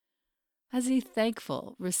As a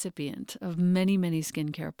thankful recipient of many, many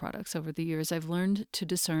skincare products over the years, I've learned to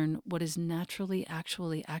discern what is naturally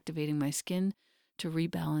actually activating my skin to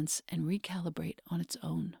rebalance and recalibrate on its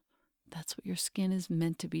own. That's what your skin is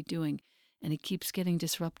meant to be doing, and it keeps getting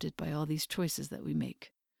disrupted by all these choices that we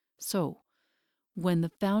make. So, when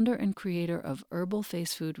the founder and creator of Herbal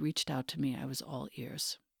Face Food reached out to me, I was all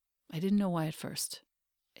ears. I didn't know why at first.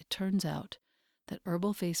 It turns out that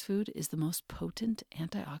Herbal Face Food is the most potent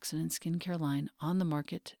antioxidant skincare line on the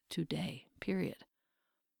market today, period.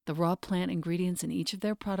 The raw plant ingredients in each of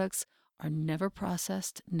their products are never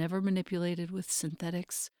processed, never manipulated with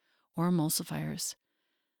synthetics or emulsifiers.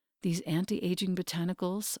 These anti-aging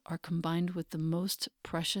botanicals are combined with the most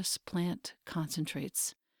precious plant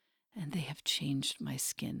concentrates, and they have changed my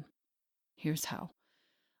skin. Here's how.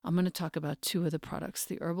 I'm going to talk about two of the products,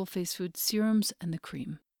 the Herbal Face Food serums and the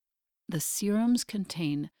cream. The serums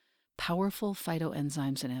contain powerful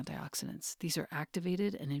phytoenzymes and antioxidants. These are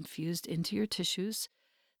activated and infused into your tissues.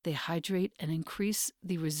 They hydrate and increase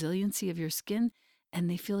the resiliency of your skin, and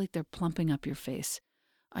they feel like they're plumping up your face.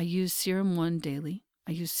 I use Serum 1 daily.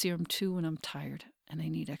 I use Serum 2 when I'm tired and I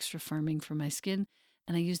need extra firming for my skin.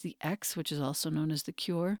 And I use the X, which is also known as the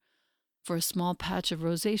Cure, for a small patch of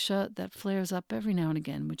rosacea that flares up every now and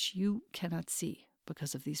again, which you cannot see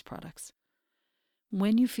because of these products.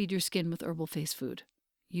 When you feed your skin with Herbal Face Food,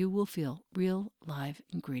 you will feel real live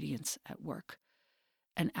ingredients at work.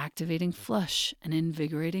 An activating flush, an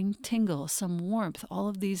invigorating tingle, some warmth, all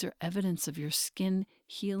of these are evidence of your skin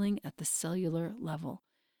healing at the cellular level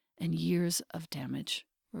and years of damage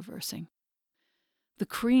reversing. The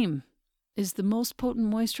cream is the most potent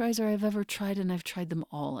moisturizer I've ever tried, and I've tried them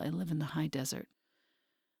all. I live in the high desert.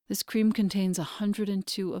 This cream contains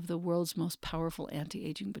 102 of the world's most powerful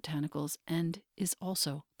anti-aging botanicals and is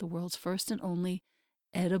also the world's first and only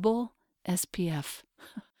edible SPF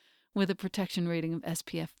with a protection rating of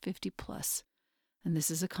SPF 50+. And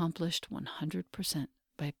this is accomplished 100%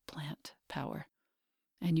 by plant power.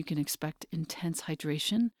 And you can expect intense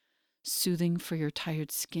hydration, soothing for your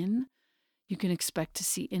tired skin. You can expect to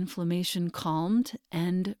see inflammation calmed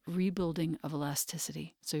and rebuilding of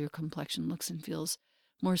elasticity, so your complexion looks and feels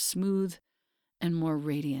more smooth and more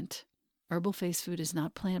radiant. Herbal Face Food is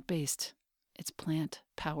not plant-based. It's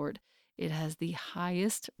plant-powered. It has the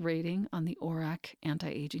highest rating on the ORAC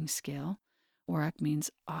anti-aging scale. ORAC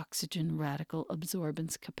means oxygen radical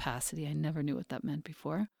absorbance capacity. I never knew what that meant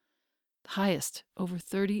before. The highest, over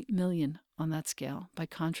 30 million on that scale. By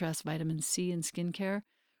contrast, vitamin C in skincare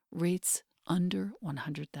rates under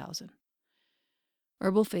 100,000.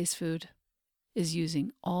 Herbal Face Food is using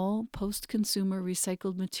all post-consumer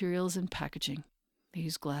recycled materials and packaging. They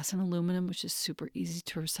use glass and aluminum, which is super easy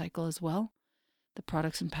to recycle as well. The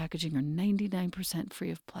products and packaging are 99% free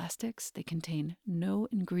of plastics. They contain no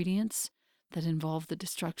ingredients that involve the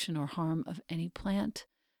destruction or harm of any plant,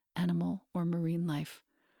 animal, or marine life.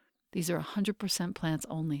 These are 100% plants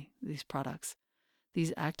only, these products.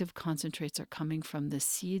 These active concentrates are coming from the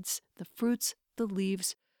seeds, the fruits, the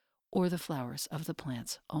leaves, or the flowers of the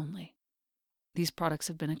plants only. These products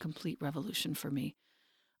have been a complete revolution for me.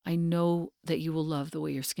 I know that you will love the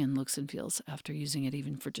way your skin looks and feels after using it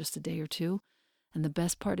even for just a day or two. And the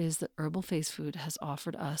best part is that Herbal Face Food has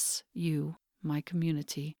offered us, you, my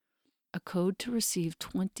community, a code to receive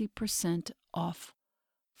 20% off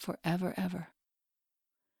forever, ever.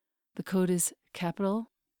 The code is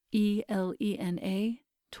capital ELENA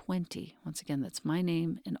 20. Once again, that's my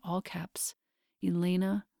name in all caps,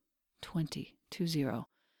 Elena 20.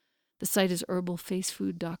 The site is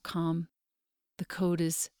herbalfacefood.com. The code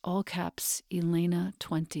is all caps Elena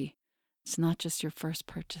 20. It's not just your first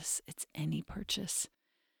purchase, it's any purchase.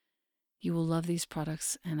 You will love these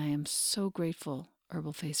products, and I am so grateful,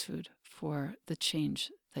 Herbal Face Food, for the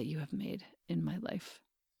change that you have made in my life.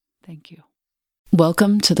 Thank you.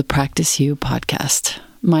 Welcome to the Practice You podcast.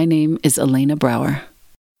 My name is Elena Brower.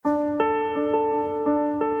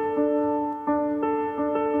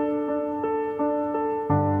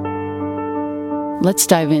 Let's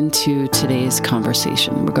dive into today's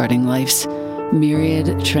conversation regarding life's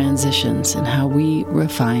myriad transitions and how we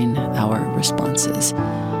refine our responses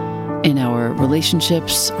in our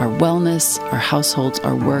relationships, our wellness, our households,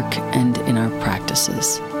 our work, and in our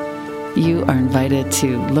practices. You are invited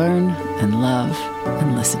to learn and love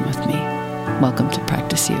and listen with me. Welcome to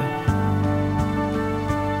Practice You.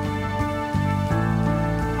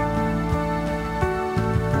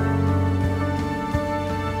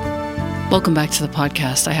 Welcome back to the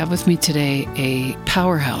podcast. I have with me today a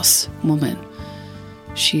powerhouse woman.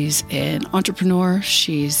 She's an entrepreneur.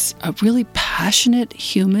 She's a really passionate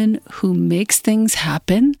human who makes things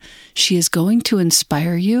happen. She is going to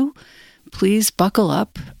inspire you please buckle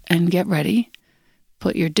up and get ready.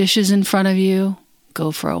 Put your dishes in front of you.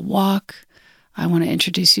 Go for a walk. I want to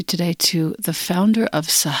introduce you today to the founder of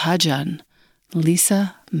Sahajan,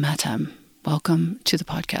 Lisa Mattam. Welcome to the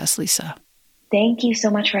podcast, Lisa. Thank you so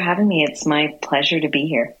much for having me. It's my pleasure to be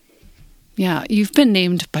here. Yeah, you've been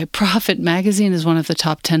named by Profit Magazine as one of the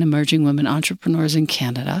top 10 emerging women entrepreneurs in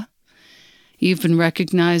Canada. You've been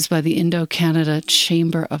recognized by the Indo-Canada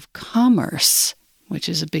Chamber of Commerce, which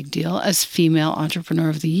is a big deal, as Female Entrepreneur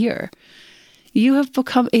of the Year. You have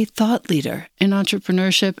become a thought leader in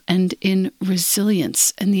entrepreneurship and in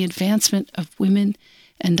resilience and the advancement of women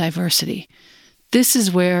and diversity. This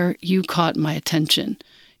is where you caught my attention.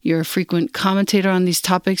 You're a frequent commentator on these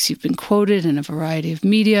topics. You've been quoted in a variety of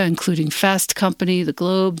media, including Fast Company, The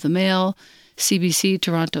Globe, The Mail, CBC,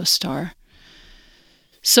 Toronto Star.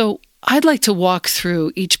 So I'd like to walk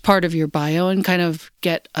through each part of your bio and kind of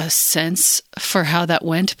get a sense for how that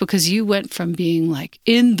went, because you went from being like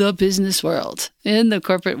in the business world, in the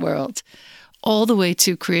corporate world, all the way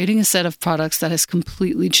to creating a set of products that has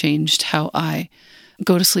completely changed how I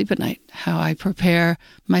go to sleep at night, how I prepare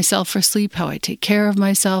myself for sleep, how I take care of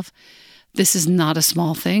myself. This is not a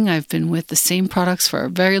small thing. I've been with the same products for a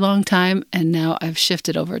very long time, and now I've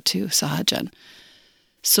shifted over to Sahajan.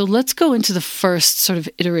 So let's go into the first sort of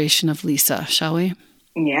iteration of Lisa, shall we?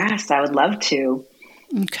 Yes, I would love to.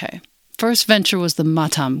 Okay. First venture was the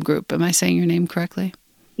Mattam Group. Am I saying your name correctly?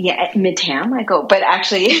 Yeah, Mattam, but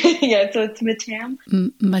actually, yeah, so it's Mattam.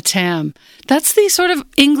 Mattam. That's the sort of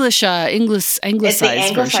anglicized It's the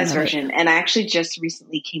anglicized version. And I actually just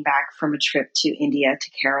recently came back from a trip to India,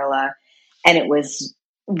 to Kerala, and it was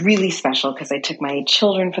really special because I took my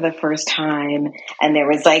children for the first time, and there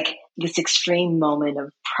was like this extreme moment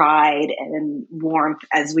of pride and warmth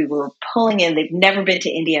as we were pulling in. They've never been to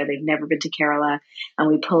India. They've never been to Kerala. And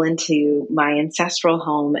we pull into my ancestral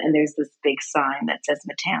home, and there's this big sign that says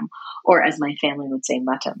Mattam, or as my family would say,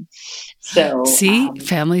 Mattam. So see,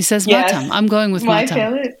 family says yes, Mattam. I'm going with my Mattam.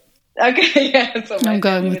 Family, okay, yeah. So I'm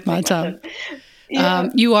going with Mattam. Yeah.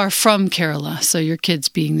 You are from Kerala, so your kids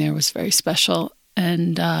being there was very special.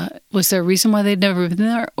 And was there a reason why they'd never been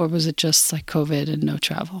there, or was it just like COVID and no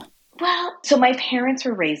travel? Well, so my parents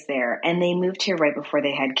were raised there, and they moved here right before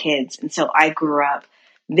they had kids. And so I grew up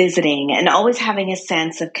visiting and always having a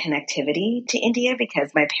sense of connectivity to India because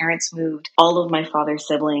my parents moved. All of my father's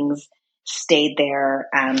siblings stayed there.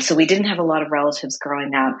 So we didn't have a lot of relatives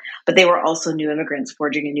growing up, but they were also new immigrants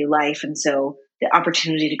forging a new life. And so the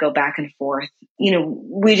opportunity to go back and forth,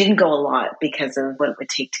 we didn't go a lot because of what it would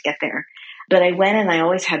take to get there. But I went, and I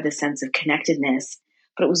always had this sense of connectedness.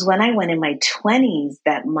 But it was when I went in my 20s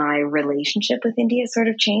that my relationship with India sort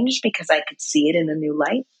of changed because I could see it in a new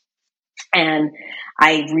light. And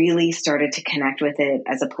I really started to connect with it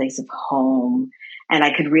as a place of home. And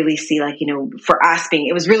I could really see, for us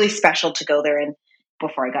it was really special to go there. And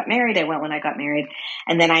before I got married, I went when I got married.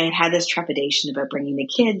 And then I had this trepidation about bringing the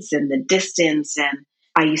kids and the distance. And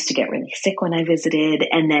I used to get really sick when I visited.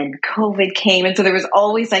 And then COVID came. And so there was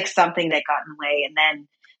always like something that got in the way. And then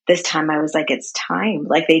this time I was like, it's time.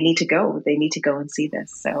 Like they need to go. They need to go and see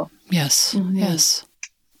this. So yes, yes.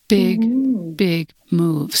 Big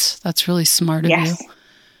moves. That's really smart of you.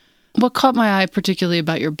 What caught my eye particularly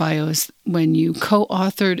about your bio is when you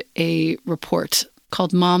co-authored a report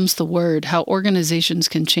called Mom's the Word, How Organizations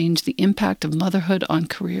Can Change the Impact of Motherhood on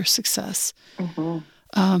Career Success.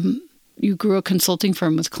 You grew a consulting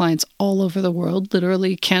firm with clients all over the world,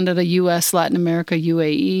 literally Canada, US, Latin America,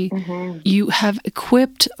 UAE. You have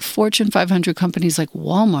equipped Fortune 500 companies like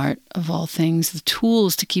Walmart, of all things, the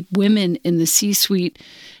tools to keep women in the C-suite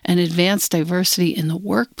and advance diversity in the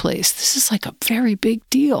workplace. This is like a very big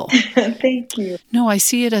deal. Thank you. No, I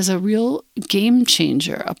see it as a real game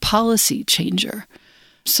changer, a policy changer.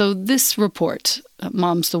 So this report,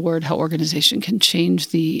 Mom's the Word, How Organization Can Change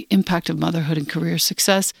the Impact of Motherhood and Career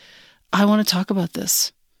Success, I want to talk about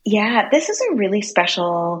this. Yeah, this is a really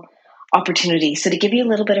special opportunity. So to give you a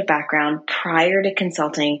little bit of background, prior to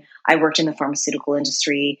consulting, I worked in the pharmaceutical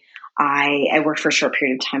industry. I worked for a short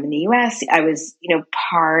period of time in the US. I was,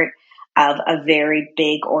 part of a very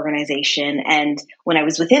big organization. And when I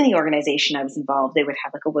was within the organization I was involved, they would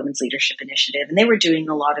have like a women's leadership initiative. And they were doing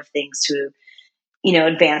a lot of things to,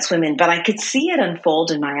 advance women. But I could see it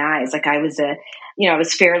unfold in my eyes. Like I was I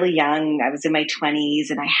was fairly young. I was in my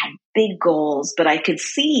 20s and I had big goals, but I could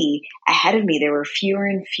see ahead of me there were fewer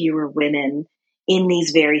and fewer women in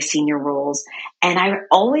these very senior roles. And I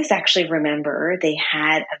always actually remember they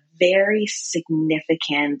had a very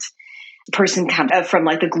significant person come from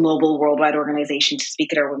like the global worldwide organization to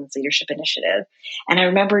speak at our Women's Leadership Initiative. And I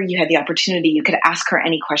remember you had the opportunity, you could ask her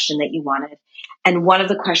any question that you wanted. And one of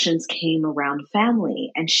the questions came around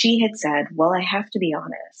family. And she had said, well, I have to be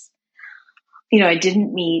honest. I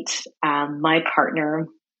didn't meet my partner,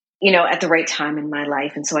 at the right time in my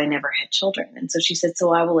life. And so I never had children. And so she said,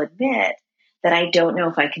 so I will admit that I don't know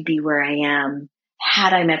if I could be where I am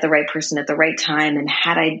had I met the right person at the right time and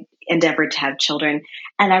had I endeavored to have children.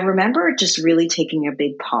 And I remember just really taking a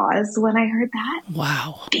big pause when I heard that.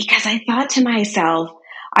 Wow. Because I thought to myself,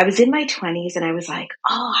 I was in my 20s and I was like,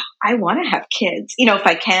 oh, I want to have kids, if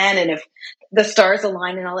I can, and if the stars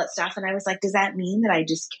align and all that stuff. And I was like, does that mean that I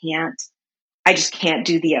just can't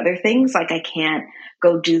do the other things? Like I can't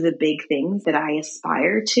go do the big things that I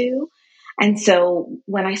aspire to. And so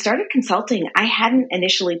when I started consulting, I hadn't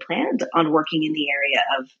initially planned on working in the area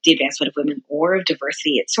of the advancement of women or of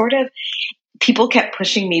diversity. It's sort of, people kept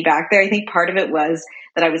pushing me back there. I think part of it was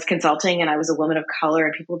that I was consulting and I was a woman of color,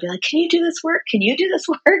 and people would be like, can you do this work? Can you do this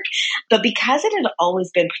work? But because it had always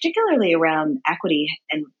been, particularly around equity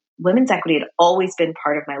and women's equity, had always been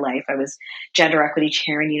part of my life. I was gender equity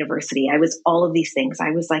chair in university. I was all of these things.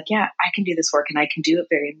 I was like, yeah, I can do this work and I can do it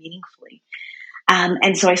very meaningfully.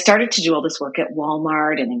 And so I started to do all this work at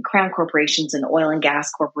Walmart and in crown corporations and oil and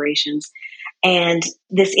gas corporations. And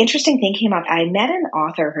this interesting thing came up. I met an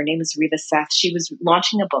author. Her name is Reva Seth. She was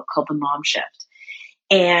launching a book called The Mom Shift.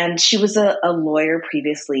 And she was a lawyer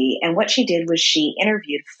previously. And what she did was she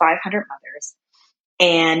interviewed 500 mothers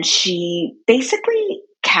and she basically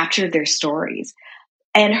captured their stories.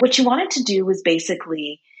 And what she wanted to do was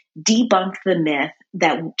basically debunk the myth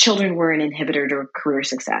that children were an inhibitor to career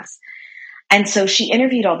success. And so she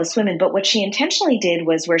interviewed all these women, but what she intentionally did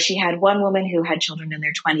was where she had one woman who had children in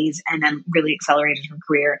their 20s and then really accelerated her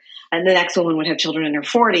career. And the next woman would have children in her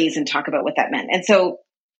 40s and talk about what that meant. And so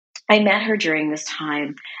I met her during this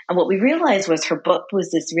time. And what we realized was her book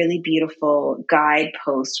was this really beautiful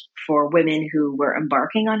guidepost for women who were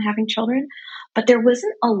embarking on having children. But there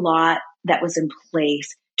wasn't a lot that was in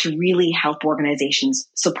place to really help organizations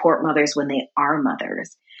support mothers when they are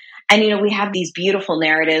mothers. And, we have these beautiful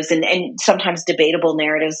narratives and sometimes debatable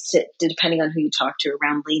narratives depending on who you talk to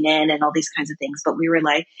around lean in and all these kinds of things. But we were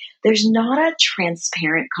like, there's not a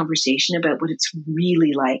transparent conversation about what it's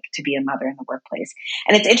really like to be a mother in the workplace.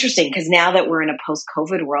 And it's interesting because now that we're in a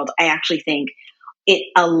post-COVID world, I actually think it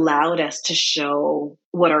allowed us to show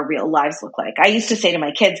what our real lives look like. I used to say to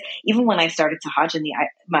my kids, even when I started Sahaj in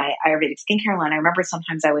my Ayurvedic skincare line, I remember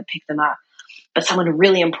sometimes I would pick them up. But someone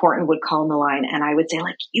really important would call on the line and I would say,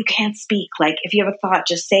 like, you can't speak. Like, if you have a thought,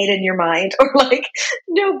 just say it in your mind, or like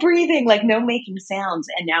no breathing, like no making sounds.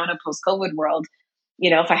 And now in a post-COVID world,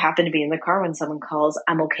 if I happen to be in the car when someone calls,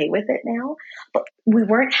 I'm okay with it now. But we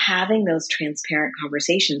weren't having those transparent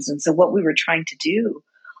conversations. And so what we were trying to do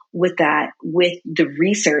with the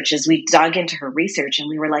research is we dug into her research and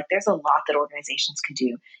we were like, there's a lot that organizations can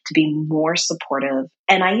do to be more supportive.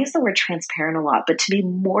 And I use the word transparent a lot, but to be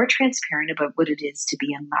more transparent about what it is to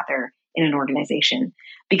be a mother in an organization.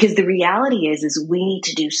 Because the reality is we need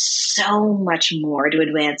to do so much more to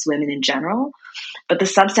advance women in general. But the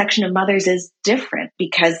subsection of mothers is different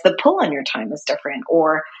because the pull on your time is different,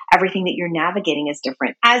 or everything that you're navigating is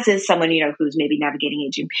different, as is someone, who's maybe navigating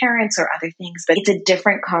aging parents or other things. But it's a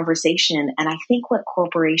different conversation. And I think what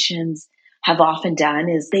corporations have often done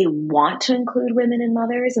is they want to include women and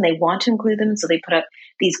mothers and they want to include them. And so they put up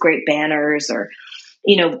these great banners or,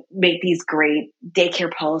 make these great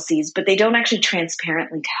daycare policies, but they don't actually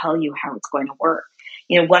transparently tell you how it's going to work.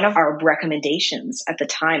 One of our recommendations at the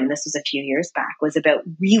time, and this was a few years back, was about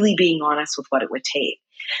really being honest with what it would take.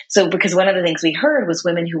 So, because one of the things we heard was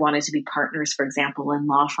women who wanted to be partners, for example, in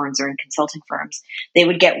law firms or in consulting firms, they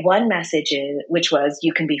would get one message, which was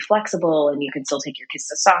you can be flexible and you can still take your kids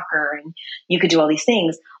to soccer and you could do all these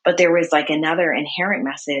things. But there was like another inherent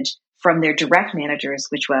message from their direct managers,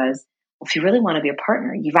 which was, if you really want to be a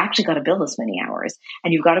partner, you've actually got to bill this many hours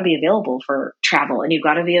and you've got to be available for travel and you've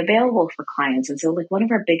got to be available for clients. And so like one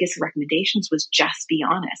of our biggest recommendations was just be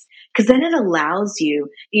honest, because then it allows you,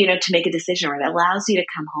 to make a decision, or it allows you to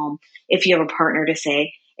come home if you have a partner to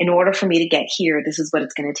say, in order for me to get here, this is what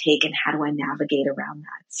it's going to take and how do I navigate around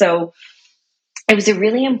that? So it was a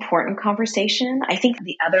really important conversation. I think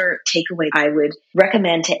the other takeaway I would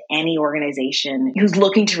recommend to any organization who's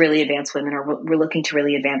looking to really advance women or we're looking to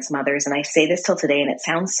really advance mothers, and I say this till today and it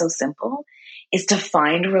sounds so simple, is to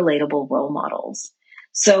find relatable role models.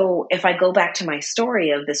 So if I go back to my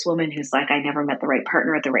story of this woman who's like, I never met the right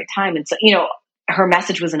partner at the right time. And so, her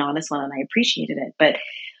message was an honest one and I appreciated it. But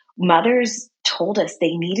mothers told us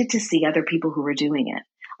they needed to see other people who were doing it.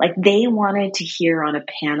 Like they wanted to hear on a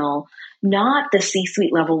panel, not the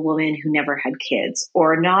C-suite level woman who never had kids,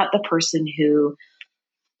 or not the person who,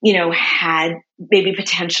 had maybe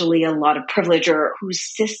potentially a lot of privilege or whose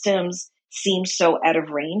systems seemed so out of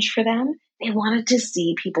range for them. They wanted to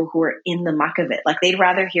see people who were in the muck of it. Like they'd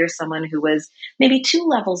rather hear someone who was maybe 2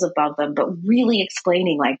 levels above them, but really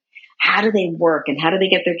explaining like, how do they work and how do they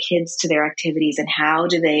get their kids to their activities and how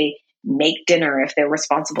do they make dinner if they're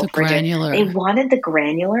responsible for granular. Dinner. They wanted the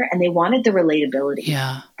granular and they wanted the relatability.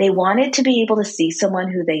 Yeah. They wanted to be able to see someone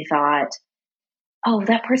who they thought, oh,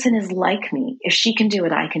 that person is like me. If she can do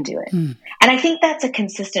it, I can do it. And I think that's a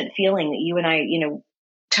consistent feeling that you and I,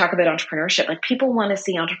 talk about entrepreneurship. Like people want to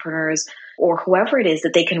see entrepreneurs or whoever it is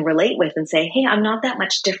that they can relate with and say, hey, I'm not that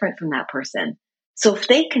much different from that person. So if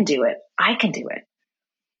they can do it, I can do it.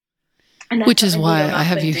 Which is why I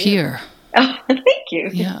have you here. Oh, thank you.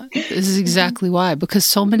 Yeah, this is exactly why. Because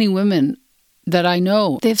so many women that I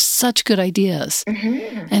know, they have such good ideas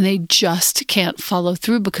and they just can't follow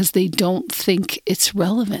through because they don't think it's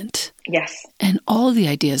relevant. Yes. And all the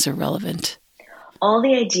ideas are relevant. All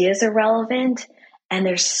the ideas are relevant and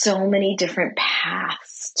there's so many different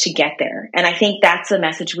paths to get there. And I think that's the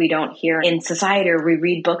message we don't hear in society, or we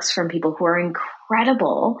read books from people who are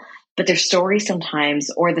incredible, but their stories sometimes,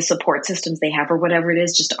 or the support systems they have, or whatever it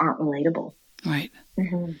is, just aren't relatable. Right.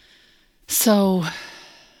 So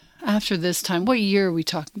after this time, what year are we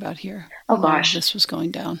talking about here? Oh, gosh. This was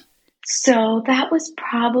going down. So that was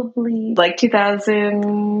probably like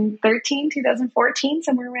 2013, 2014,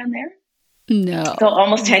 somewhere around there. No. So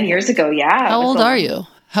almost 10 years ago, yeah. How old are you?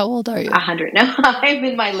 100. No, I'm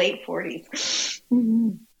in my late 40s.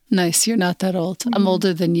 Nice. You're not that old. I'm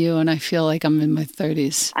older than you, and I feel like I'm in my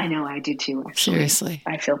 30s. I know, I do too, actually. Seriously.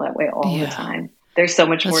 I feel that way all the time. There's so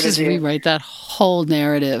much more to do. Let's just rewrite that whole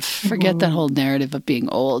narrative. Forget that whole narrative of being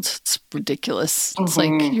old. It's ridiculous. It's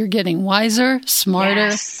like you're getting wiser,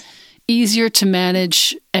 smarter, easier to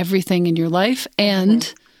manage everything in your life,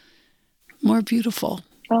 and more beautiful.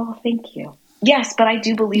 Oh, thank you. Yes, but I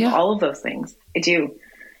do believe all of those things. I do.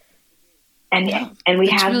 And we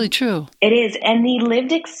it's have, really true. It is. And the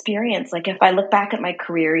lived experience, like if I look back at my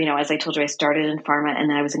career, as I told you, I started in pharma and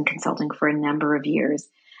then I was in consulting for a number of years.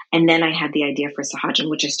 And then I had the idea for Sahajan,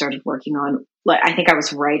 which I started working on. Like, I think I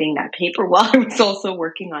was writing that paper while I was also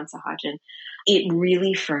working on Sahajan. It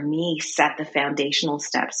really, for me, set the foundational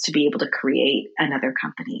steps to be able to create another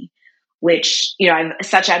company, which, I have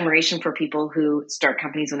such admiration for people who start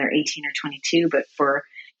companies when they're 18 or 22, but for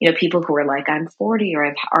people who are like, I'm 40 or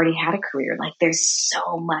I've already had a career, like there's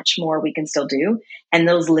so much more we can still do. And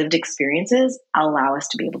those lived experiences allow us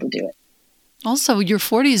to be able to do it. Also, your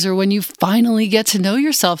 40s are when you finally get to know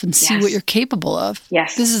yourself and see what you're capable of.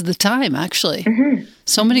 Yes. This is the time, actually.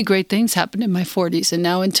 So many great things happened in my 40s. And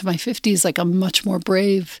now into my 50s, like I'm much more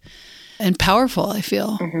brave and powerful, I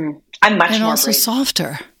feel. I'm much and more also brave.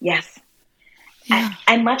 Softer. Yes. Yeah.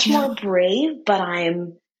 I'm much more brave, but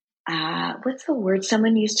I'm, what's the word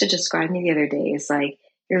someone used to describe me the other day? Is like,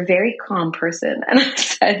 you're a very calm person. And I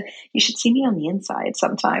said, you should see me on the inside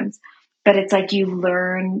sometimes. But it's like you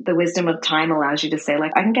learn, the wisdom of time allows you to say,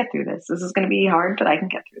 like, I can get through this. This is going to be hard, but I can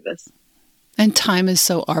get through this. And time is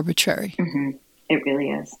so arbitrary. It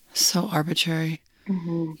really is. So arbitrary.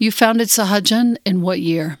 You founded Sahajan in what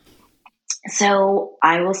year? So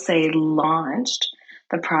I will say launched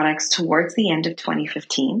the products towards the end of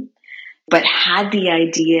 2015, but had the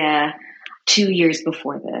idea 2 years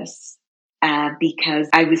before this. Because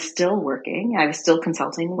I was still working, I was still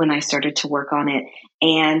consulting when I started to work on it.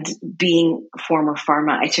 And being former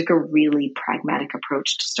pharma, I took a really pragmatic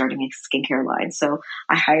approach to starting a skincare line. So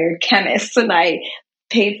I hired chemists and I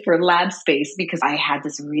paid for lab space because I had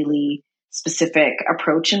this really specific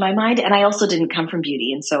approach in my mind. And I also didn't come from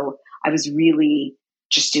beauty. And so I was really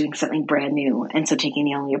just doing something brand new. And so taking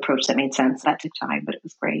the only approach that made sense. That took time, but it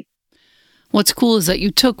was great. What's cool is that you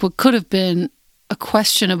took what could have been a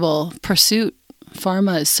questionable pursuit.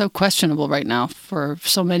 Pharma is so questionable right now for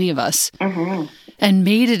so many of us, and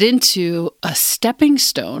made it into a stepping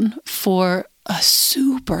stone for a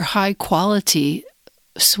super high quality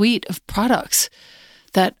suite of products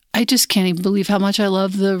that I just can't even believe how much I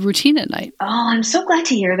love the routine at night. Oh, I'm so glad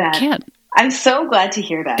to hear that. I can't. I'm so glad to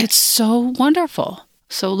hear that. It's so wonderful.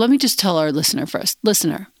 So let me just tell our listener first.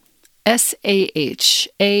 Listener,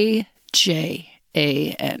 Sahajan.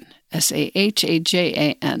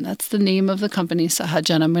 Sahajan. That's the name of the company,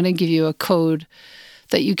 Sahajan. I'm going to give you a code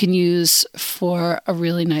that you can use for a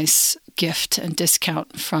really nice gift and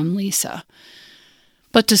discount from Lisa.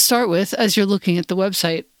 But to start with, as you're looking at the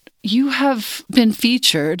website, you have been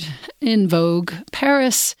featured in Vogue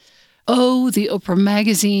Paris, the Oprah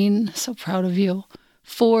magazine, so proud of you,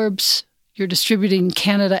 Forbes, You're distributing in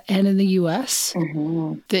Canada and in the US.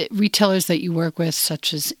 Mm-hmm. The retailers that you work with,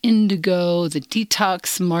 such as Indigo, the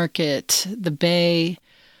Detox Market, the Bay,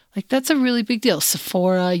 like that's a really big deal.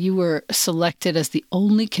 Sephora, you were selected as the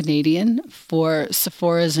only Canadian for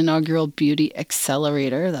Sephora's inaugural Beauty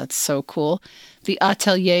Accelerator. That's so cool. The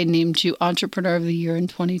Atelier named you Entrepreneur of the Year in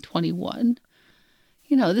 2021.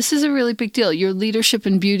 You know, this is a really big deal. Your leadership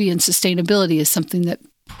in beauty and sustainability is something that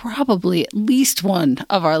probably at least one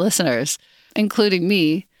of our listeners, including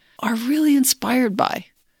me, are really inspired by.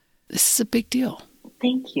 This is a big deal.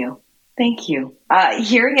 Thank you. Thank you.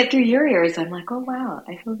 Hearing it through your ears, I'm like, oh, wow,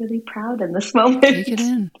 I feel really proud in this moment. Take it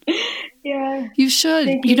in. Yeah. You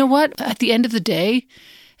should. You know what? At the end of the day,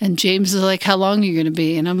 and James is like, how long are you going to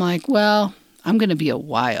be? And I'm like, well, I'm going to be a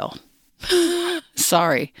while.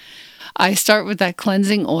 Sorry. I start with that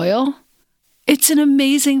cleansing oil. It's an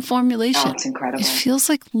amazing formulation. Oh, it's incredible. It feels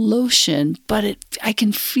like lotion, but I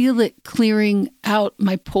can feel it clearing out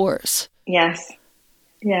my pores. Yes.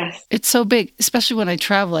 Yes. It's so big, especially when I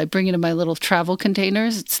travel. I bring it in my little travel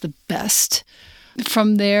containers. It's the best.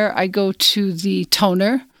 From there, I go to the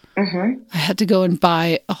toner. Mm-hmm. I had to go and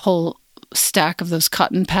buy a whole stack of those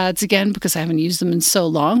cotton pads again because I haven't used them in so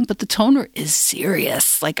long. But the toner is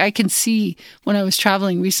serious. Like I can see when I was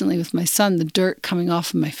traveling recently with my son, the dirt coming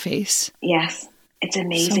off of my face. Yes. It's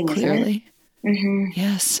amazing, so clearly. Isn't it? Mm-hmm.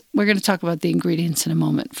 Yes. We're going to talk about the ingredients in a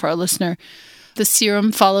moment for our listener. The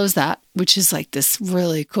serum follows that, which is like this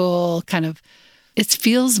really cool kind of, it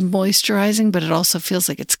feels moisturizing, but it also feels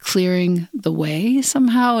like it's clearing the way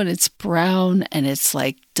somehow. And it's brown and it's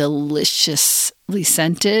like deliciously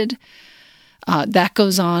scented. That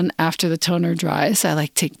goes on after the toner dries. I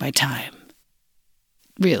like take my time.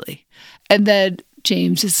 Really. And then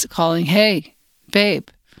James is calling, hey, babe.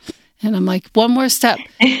 And I'm like, one more step.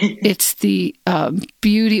 It's the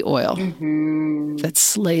beauty oil that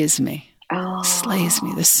slays me. Oh. Slays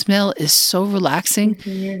me. The smell is so relaxing.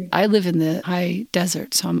 Mm-hmm. I live in the high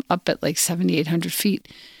desert, so I'm up at like 7,800 feet.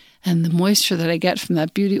 And the moisture that I get from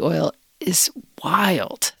that beauty oil is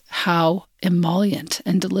wild, how emollient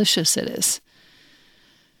and delicious it is.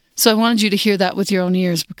 So I wanted you to hear that with your own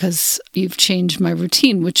ears because you've changed my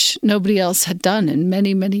routine, which nobody else had done in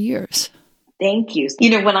many, many years. Thank you.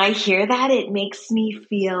 You know, when I hear that, it makes me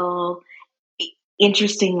feel,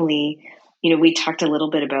 interestingly, you know, we talked a little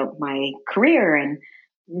bit about my career and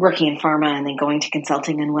working in pharma and then going to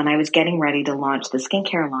consulting. And when I was getting ready to launch the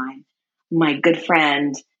skincare line, my good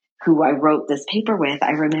friend who I wrote this paper with, I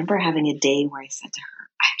remember having a day where I said to her,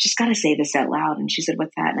 I just got to say this out loud. And she said,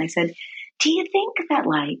 what's that? And I said, do you think that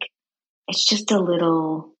like, it's just a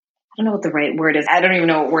little, I don't know what the right word is. I don't even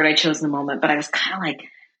know what word I chose in the moment, but I was kind of like,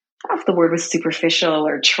 I don't know if the word was superficial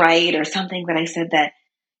or trite or something, but I said that,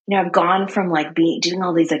 you know, I've gone from like doing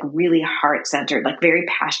all these like really heart-centered, like very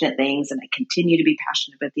passionate things. And I continue to be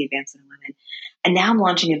passionate about the advancement of women. And now I'm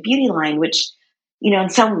launching a beauty line, which, you know, in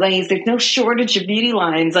some ways there's no shortage of beauty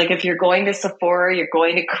lines. Like if you're going to Sephora, you're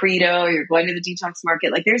going to Credo, you're going to the Detox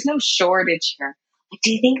Market, like there's no shortage here. Like,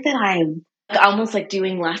 do you think that I'm almost like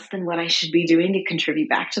doing less than what I should be doing to contribute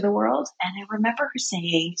back to the world? And I remember her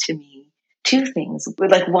saying to me two things.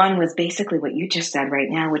 Like one was basically what you just said right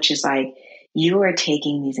now, which is like, you are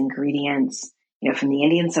taking these ingredients, you know, from the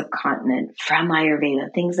Indian subcontinent, from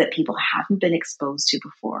Ayurveda, things that people haven't been exposed to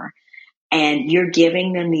before, and you're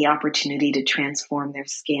giving them the opportunity to transform their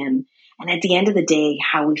skin. And at the end of the day,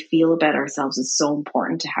 how we feel about ourselves is so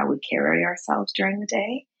important to how we carry ourselves during the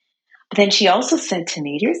day. But then she also said to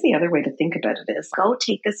me, here's the other way to think about it is go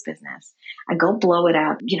take this business and go blow it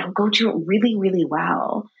up, you know, go do it really, really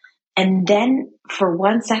well. And then for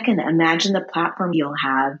 1 second, imagine the platform you'll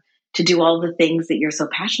have to do all the things that you're so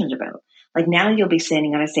passionate about. Like now you'll be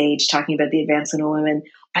standing on a stage talking about the advancement of women,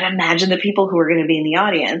 but imagine the people who are going to be in the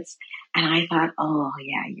audience. And I thought, oh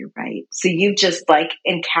yeah, you're right. So you've just like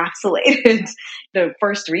encapsulated the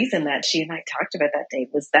first reason that she and I talked about that day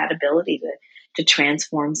was that ability to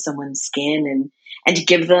transform someone's skin and to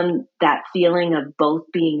give them that feeling of both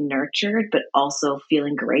being nurtured, but also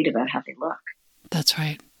feeling great about how they look. That's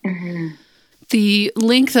right. Mm-hmm. The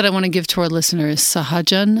link that I want to give to our listener is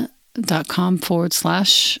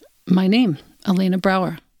sahajan.com/my name, Elena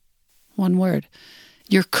Brower. One word.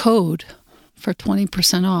 Your code for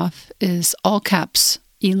 20% off is all caps,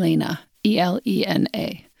 Elena,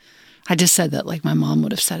 ELENA. I just said that like my mom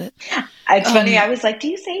would have said it. It's funny. I was like, do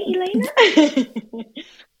you say Elena?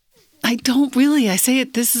 I don't really. I say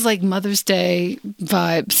it. This is like Mother's Day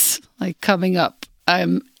vibes like coming up.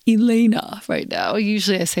 I'm Elena right now.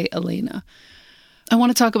 Usually I say Elena. I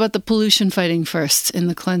want to talk about the pollution fighting first in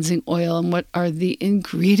the cleansing oil and what are the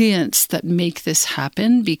ingredients that make this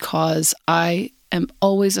happen, because I am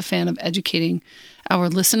always a fan of educating our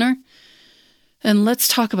listener. And let's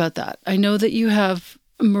talk about that. I know that you have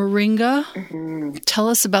moringa. Mm-hmm. Tell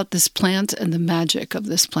us about this plant and the magic of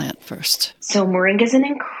this plant first. So moringa is an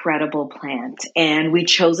incredible plant, and we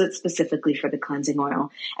chose it specifically for the cleansing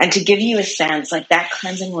oil. And to give you a sense, like that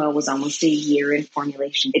cleansing oil was almost a year in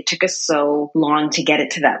formulation. It took us so long to get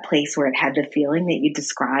it to that place where it had the feeling that you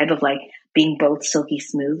describe of like being both silky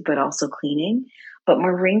smooth, but also cleaning. But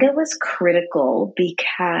moringa was critical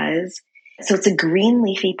because, so it's a green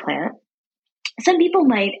leafy plant. Some people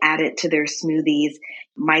might add it to their smoothies.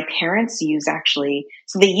 My parents use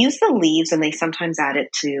so they use the leaves and they sometimes add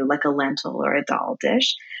it to like a lentil or a dal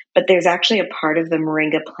dish. But there's actually a part of the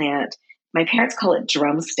moringa plant. My parents call it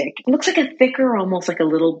drumstick. It looks like a thicker, almost like a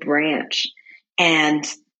little branch. And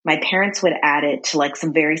my parents would add it to like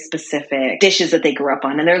some very specific dishes that they grew up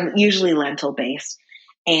on. And they're usually lentil based.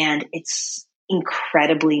 And it's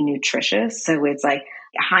incredibly nutritious. So it's like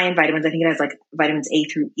high in vitamins. I think it has like vitamins A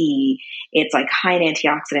through E. It's like high in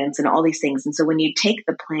antioxidants and all these things. And so when you take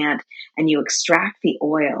the plant and you extract the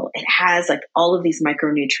oil, it has like all of these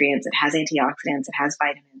micronutrients. It has antioxidants. It has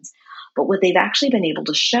vitamins. But what they've actually been able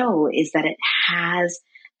to show is that it has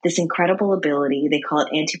this incredible ability. They call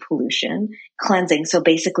it anti-pollution cleansing. So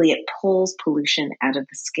basically it pulls pollution out of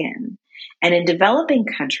the skin. And in developing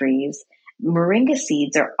countries, moringa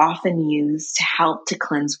seeds are often used to help to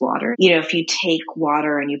cleanse water. You know, if you take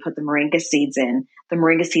water and you put the moringa seeds in, the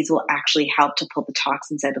moringa seeds will actually help to pull the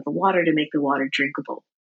toxins out of the water to make the water drinkable.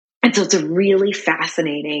 And so it's a really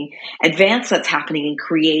fascinating advance that's happening in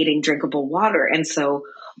creating drinkable water. And so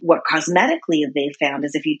what cosmetically they found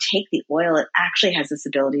is if you take the oil, it actually has this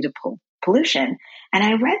ability to pull pollution. And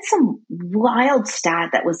I read some wild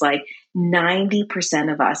stat that was like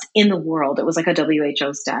 90% of us in the world, it was like a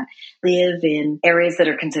WHO stat, live in areas that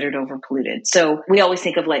are considered overpolluted. So we always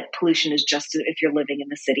think of like pollution as just if you're living in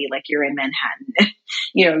the city, like you're in Manhattan,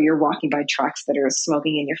 you know, you're walking by trucks that are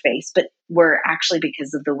smoking in your face. But we're actually,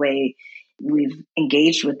 because of the way we've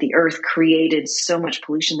engaged with the earth, created so much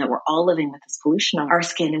pollution that we're all living with this pollution on our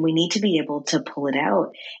skin, and we need to be able to pull it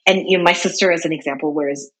out. And you know, my sister, as an example,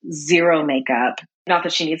 wears zero makeup. Not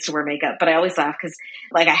that she needs to wear makeup, but I always laugh because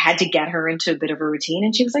like I had to get her into a bit of a routine,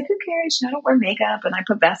 and she was like, "Who cares? I don't wear makeup, and I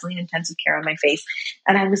put Vaseline intensive care on my face."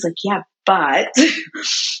 And I was like, "Yeah, but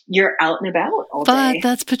you're out and about all day." But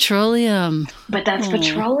that's petroleum. But that's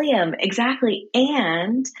petroleum, exactly.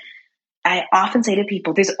 And I often say to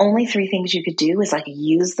people, there's only 3 things you could do is like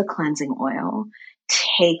use the cleansing oil,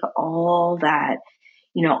 take all that,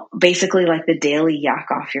 you know, basically like the daily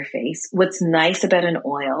yuck off your face. What's nice about an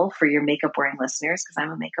oil for your makeup wearing listeners, because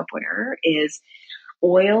I'm a makeup wearer, is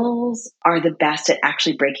oils are the best at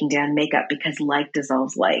actually breaking down makeup because like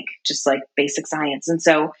dissolves like, just like basic science. And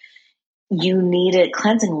so you need a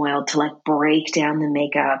cleansing oil to like break down the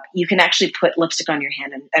makeup. You can actually put lipstick on your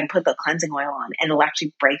hand and put the cleansing oil on, and it'll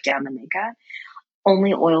actually break down the makeup.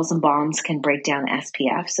 Only oils and balms can break down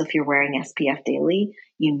SPF. So if you're wearing SPF daily,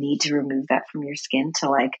 you need to remove that from your skin to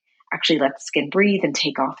like actually let the skin breathe and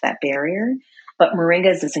take off that barrier. But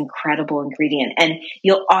moringa is this incredible ingredient, and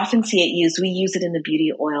you'll often see it used. We use it in the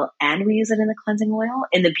beauty oil and we use it in the cleansing oil.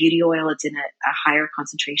 In the beauty oil, it's in a higher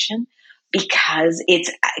concentration because it's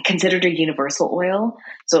considered a universal oil.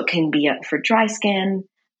 So it can be for dry skin,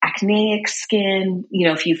 acneic skin. You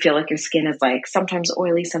know, if you feel like your skin is like sometimes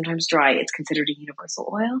oily, sometimes dry, it's considered a universal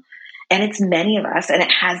oil. And it's many of us, and it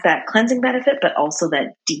has that cleansing benefit, but also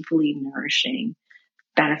that deeply nourishing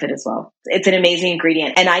benefit as well. It's an amazing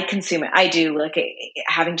ingredient, and I consume it. I do. Like,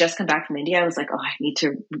 having just come back from India, I was like, oh, I need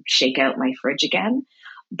to shake out my fridge again.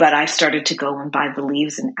 But I've started to go and buy the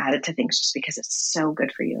leaves and add it to things just because it's so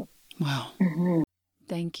good for you. Wow. Mm-hmm.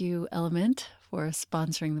 Thank you, Element, for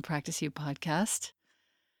sponsoring the Practice You podcast.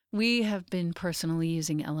 We have been personally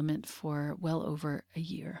using Element for well over a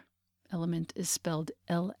year. Element is spelled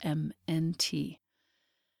LMNT.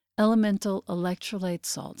 Elemental electrolyte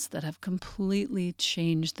salts that have completely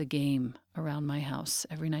changed the game around my house.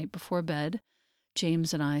 Every night before bed,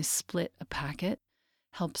 James and I split a packet.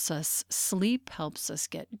 Helps us sleep, helps us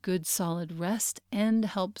get good solid rest, and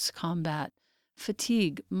helps combat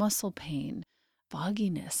fatigue, muscle pain,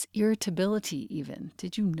 fogginess, irritability even.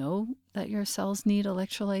 Did you know that your cells need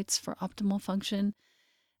electrolytes for optimal function?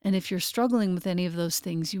 And if you're struggling with any of those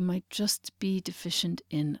things, you might just be deficient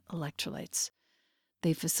in electrolytes.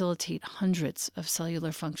 They facilitate hundreds of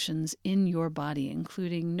cellular functions in your body,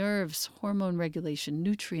 including nerves, hormone regulation,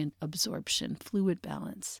 nutrient absorption, fluid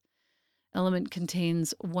balance. Element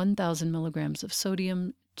contains 1,000 milligrams of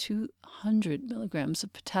sodium, 200 milligrams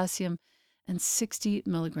of potassium, and 60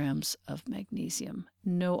 milligrams of magnesium.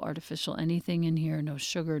 No artificial anything in here, no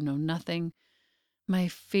sugar, no nothing. My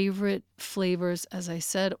favorite flavors, as I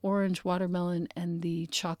said, orange watermelon and the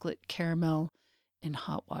chocolate caramel in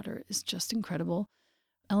hot water is just incredible.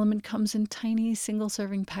 Element comes in tiny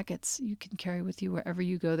single-serving packets you can carry with you wherever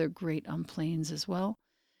you go. They're great on planes as well.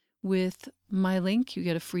 With my link, you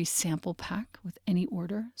get a free sample pack with any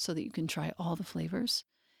order so that you can try all the flavors.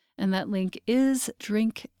 And that link is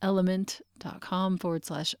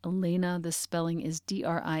drinkelement.com/Elena. The spelling is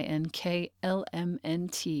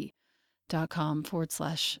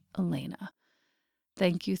DRINKLMNT.com/Elena.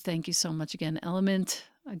 Thank you so much again, Element.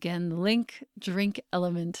 Again, the link,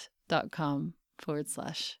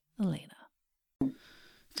 drinkelement.com/Elena.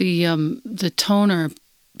 The toner,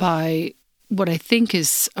 by what I think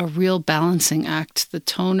is a real balancing act, the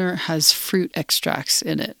toner has fruit extracts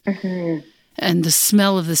in it. Mm-hmm. And the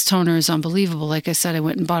smell of this toner is unbelievable. Like I said, I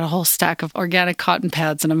went and bought a whole stack of organic cotton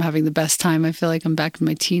pads, and I'm having the best time. I feel like I'm back in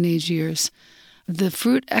my teenage years. The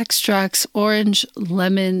fruit extracts, orange,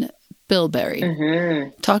 lemon, bilberry. Mm-hmm.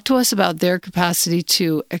 Talk to us about their capacity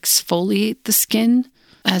to exfoliate the skin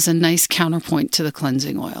as a nice counterpoint to the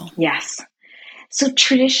cleansing oil. Yes. So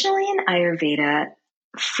traditionally in Ayurveda,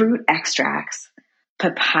 fruit extracts,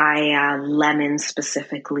 papaya, lemon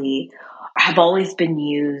specifically, have always been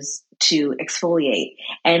used to exfoliate.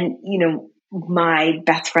 And, my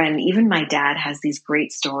best friend, even my dad, has these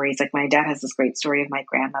great stories. Like my dad has this great story of my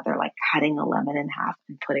grandmother, like cutting a lemon in half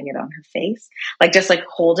and putting it on her face, like just like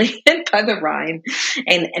holding it by the rind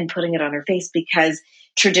and putting it on her face, because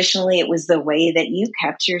traditionally it was the way that you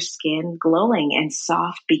kept your skin glowing and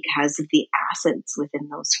soft because of the acids within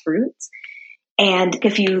those fruits. And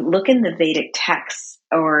if you look in the Vedic texts,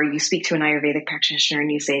 or you speak to an Ayurvedic practitioner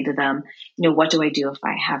and you say to them, what do I do if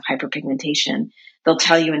I have hyperpigmentation? They'll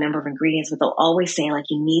tell you a number of ingredients, but they'll always say, like,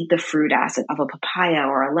 you need the fruit acid of a papaya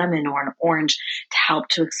or a lemon or an orange to help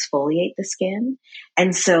to exfoliate the skin.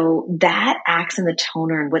 And so that acts in the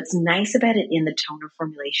toner. And what's nice about it in the toner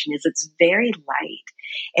formulation is it's very light.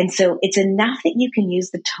 And so it's enough that you can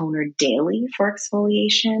use the toner daily for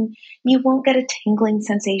exfoliation. You won't get a tingling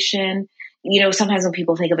sensation. Sometimes when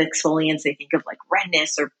people think of exfoliants, they think of like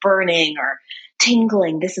redness or burning or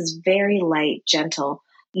tingling. This is very light, gentle.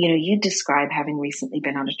 You describe having recently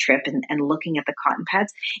been on a trip and looking at the cotton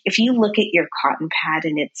pads. If you look at your cotton pad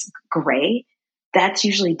and it's gray, that's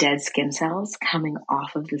usually dead skin cells coming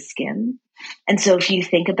off of the skin. And so if you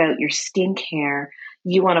think about your skincare,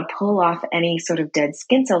 you want to pull off any sort of dead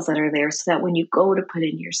skin cells that are there so that when you go to put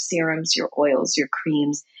in your serums, your oils, your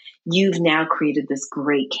creams, you've now created this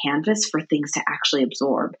great canvas for things to actually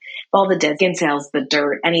absorb. If all the dead skin cells, the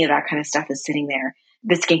dirt, any of that kind of stuff is sitting there,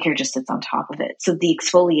 the skincare just sits on top of it. So the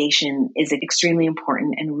exfoliation is extremely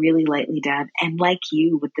important and really lightly done. And like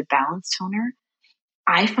you with the balance toner,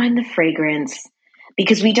 I find the fragrance,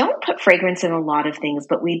 because we don't put fragrance in a lot of things,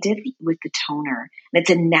 but we did with the toner. And it's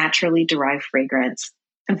a naturally derived fragrance,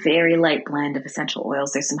 a very light blend of essential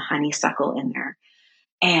oils. There's some honeysuckle in there.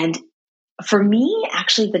 And for me,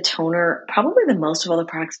 actually, the toner, probably the most of all the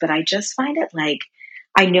products, but I just find it like,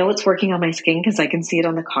 I know it's working on my skin because I can see it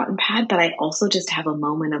on the cotton pad, but I also just have a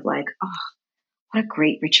moment of like, oh, what a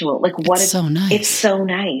great ritual. Like, So nice. It's so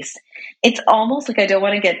nice. It's almost like, I don't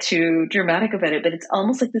want to get too dramatic about it, but it's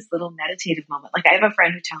almost like this little meditative moment. Like I have a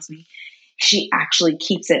friend who tells me she actually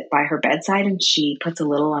keeps it by her bedside and she puts a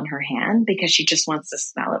little on her hand because she just wants to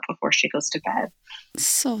smell it before she goes to bed.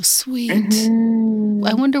 So sweet. Mm-hmm.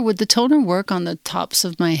 I wonder, would the toner work on the tops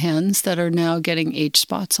of my hands that are now getting age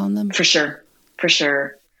spots on them? For sure.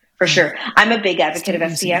 I'm a big advocate of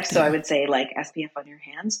SPF, so I would say like SPF on your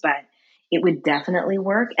hands, but it would definitely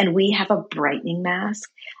work. And we have a brightening mask,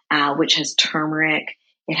 which has turmeric.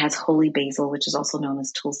 It has holy basil, which is also known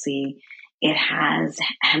as tulsi. It has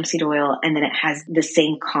hemp seed oil, and then it has the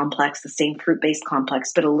same complex, the same fruit-based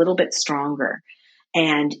complex, but a little bit stronger.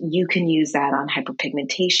 And you can use that on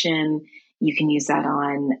hyperpigmentation. You can use that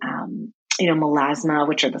on, melasma,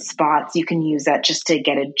 which are the spots. You can use that just to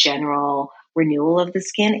get a general renewal of the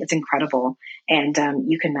skin. It's incredible. And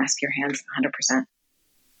you can mask your hands 100%.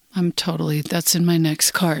 That's in my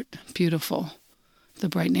next cart. Beautiful. The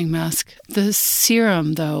brightening mask. The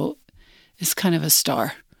serum, though, is kind of a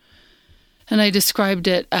star. And I described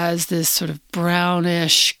it as this sort of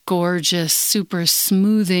brownish, gorgeous, super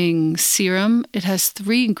smoothing serum. It has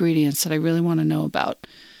 3 ingredients that I really want to know about.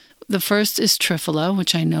 The first is triphala,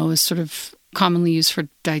 which I know is sort of commonly used for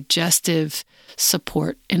digestive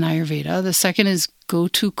support in Ayurveda. The second is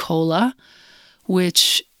gotu kola,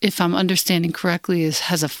 which, if I'm understanding correctly,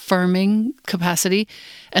 has a firming capacity.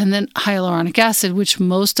 And then hyaluronic acid, which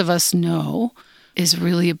most of us know is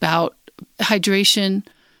really about hydration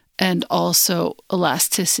and also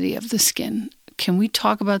elasticity of the skin. Can we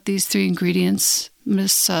talk about these 3 ingredients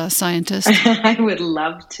Miss Scientist. I would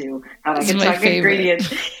love to. And I This is could my talk favorite.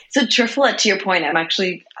 ingredients. So triphala, to your point, I'm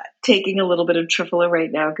actually taking a little bit of triphala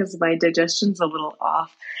right now because my digestion's a little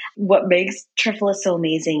off. What makes triphala so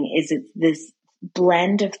amazing is it's this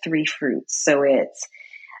blend of three fruits. So it's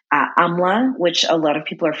amla, which a lot of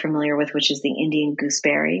people are familiar with, which is the Indian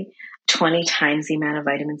gooseberry. 20 times the amount of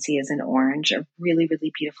vitamin C as an orange, a really,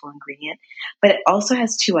 really beautiful ingredient. But it also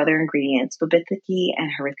has two other ingredients, babithiki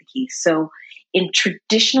and harithiki. So in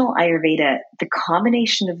traditional Ayurveda, the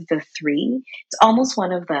combination of the three, it's almost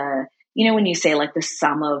one of the, when you say like the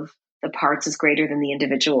sum of the parts is greater than the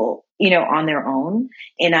individual, on their own.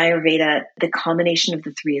 In Ayurveda, the combination of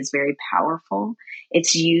the three is very powerful.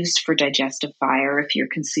 It's used for digestive fire if you're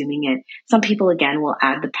consuming it. Some people, again, will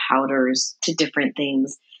add the powders to different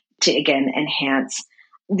things to, again, enhance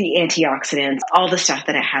the antioxidants, all the stuff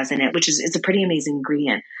that it has in it, which is it's a pretty amazing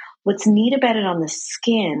ingredient. What's neat about it on the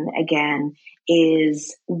skin, again,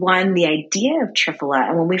 is one, the idea of triphala.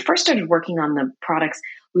 And when we first started working on the products,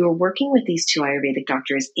 we were working with these two Ayurvedic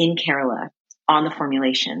doctors in Kerala on the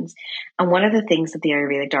formulations. And one of the things that the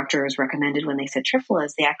Ayurvedic doctors recommended when they said triphala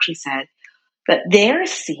is they actually said that they're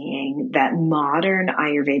seeing that modern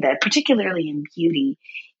Ayurveda, particularly in beauty,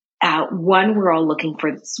 one, we're all looking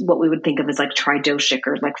for what we would think of as like tridoshik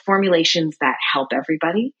or like formulations that help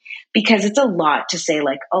everybody, because it's a lot to say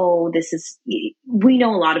like, oh, we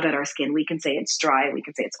know a lot about our skin. We can say it's dry. We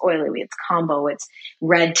can say it's oily. It's combo. It's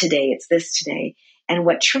red today. It's this today. And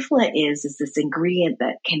what triphala is this ingredient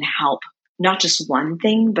that can help not just one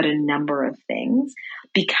thing, but a number of things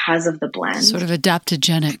because of the blend. Sort of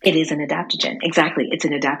adaptogenic. It is an adaptogen. Exactly. It's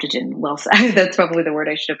an adaptogen. Well, that's probably the word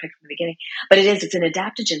I should have picked from the beginning. But it's an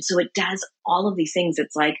adaptogen. So it does all of these things.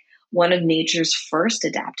 It's like one of nature's first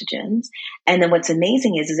adaptogens. And then what's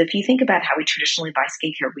amazing is if you think about how we traditionally buy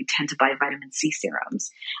skincare, we tend to buy vitamin C serums.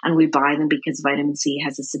 And we buy them because vitamin C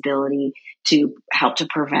has this ability to help to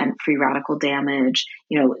prevent free radical damage.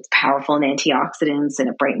 It's powerful in antioxidants and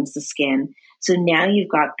it brightens the skin. So now you've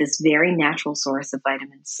got this very natural source of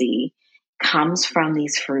vitamin C, comes from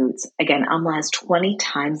these fruits. Again, amla has 20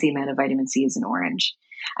 times the amount of vitamin C as an orange.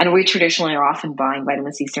 And we traditionally are often buying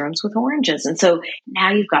vitamin C serums with oranges. And so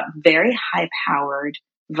now you've got very high powered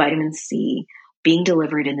vitamin C being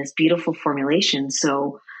delivered in this beautiful formulation.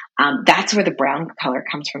 So that's where the brown color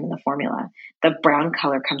comes from in the formula. The brown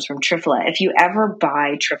color comes from triphala. If you ever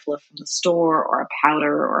buy triphala from the store or a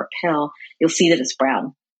powder or a pill, you'll see that it's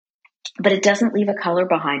brown. But it doesn't leave a color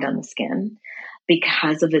behind on the skin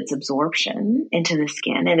because of its absorption into the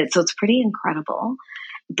skin. And so it's pretty incredible.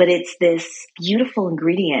 But it's this beautiful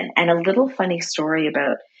ingredient. And a little funny story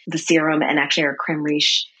about the serum and actually our creme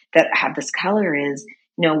riche that have this color is,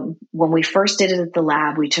 when we first did it at the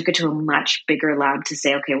lab, we took it to a much bigger lab to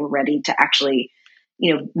say, okay, we're ready to actually,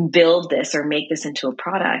 build this or make this into a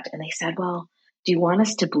product. And they said, well, do you want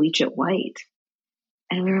us to bleach it white?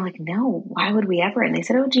 And we were like, no, why would we ever? And they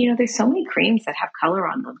said, oh, there's so many creams that have color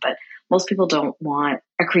on them, but most people don't want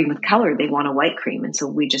a cream with color. They want a white cream. And so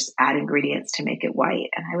we just add ingredients to make it white.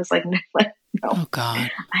 And I was like, no. Oh,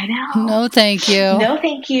 God. I know. No, thank you. No,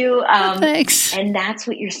 thank you. Thanks. And that's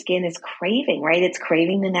what your skin is craving, right? It's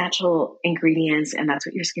craving the natural ingredients, and that's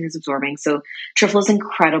what your skin is absorbing. So triphala is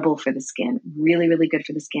incredible for the skin. Really, really good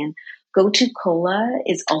for the skin. Gotu kola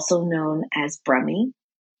is also known as Brahmi.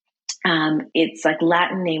 Its like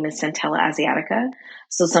Latin name is Centella asiatica.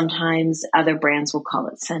 So sometimes other brands will call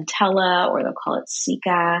it Centella or they'll call it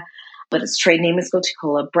Sika, but its trade name is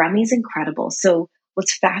Gotu-kola. Brahmi is incredible. So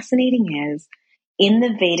what's fascinating is in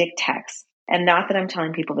the Vedic text, and not that I'm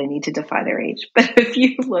telling people they need to defy their age, but if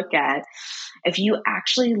you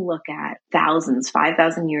actually look at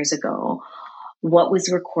 5,000 years ago, what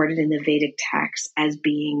was recorded in the Vedic text as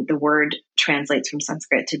being, the word translates from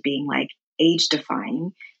Sanskrit to being like age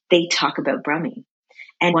defying, they talk about Brahmi.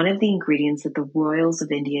 And one of the ingredients that the royals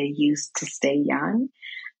of India used to stay young,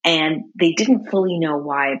 and they didn't fully know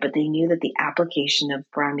why, but they knew that the application of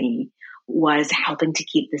Brahmi was helping to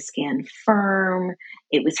keep the skin firm.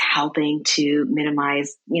 It was helping to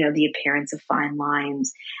minimize, the appearance of fine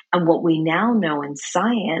lines. And what we now know in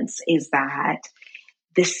science is that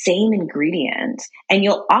the same ingredient, and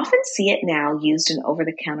you'll often see it now used in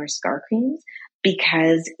over-the-counter scar creams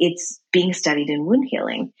because it's being studied in wound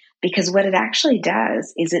healing. Because what it actually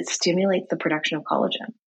does is it stimulates the production of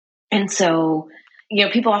collagen. And so,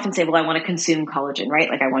 people often say, well, I want to consume collagen, right?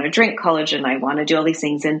 Like I want to drink collagen. I want to do all these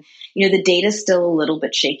things. And, the data is still a little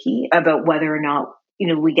bit shaky about whether or not,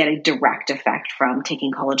 we get a direct effect from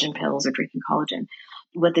taking collagen pills or drinking collagen.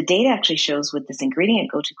 What the data actually shows with this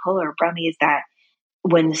ingredient, Gotu-kola or Brahmi, is that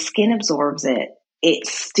when the skin absorbs it, it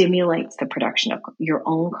stimulates the production of your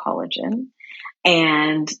own collagen.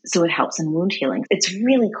 And so it helps in wound healing. It's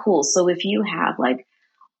really cool. So if you have like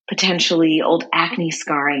potentially old acne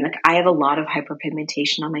scarring, like I have a lot of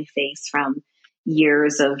hyperpigmentation on my face from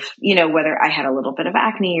years of, whether I had a little bit of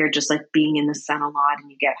acne or just like being in the sun a lot and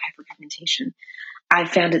you get hyperpigmentation. I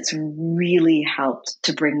found it's really helped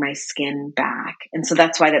to bring my skin back. And so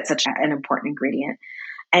that's why that's such an important ingredient.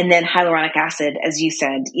 And then hyaluronic acid, as you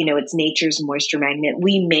said, it's nature's moisture magnet.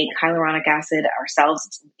 We make hyaluronic acid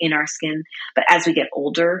ourselves in our skin, but as we get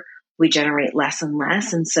older, we generate less and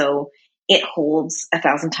less. And so it holds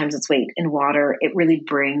 1,000 times its weight in water. It really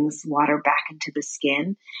brings water back into the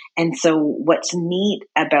skin. And so what's neat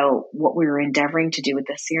about what we were endeavoring to do with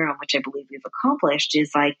the serum, which I believe we've accomplished,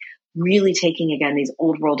 is like really taking, again, these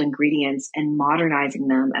old world ingredients and modernizing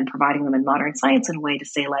them and providing them in modern science in a way to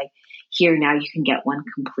say like, here, now you can get one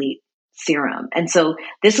complete serum. And so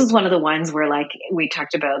this is one of the ones where like we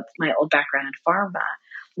talked about my old background in pharma.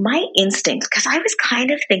 My instinct, because I was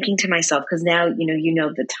kind of thinking to myself, because now, you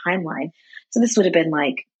know the timeline. So this would have been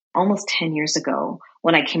like almost 10 years ago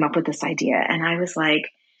when I came up with this idea. And I was like,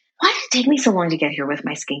 why did it take me so long to get here with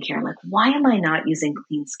my skincare? Like, why am I not using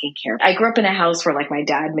clean skincare? I grew up in a house where like my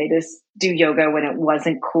dad made us do yoga when it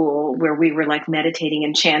wasn't cool, where we were like meditating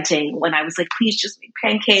and chanting when I was like, please just make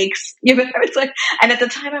pancakes. I was like, and at the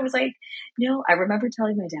time I was like, no, I remember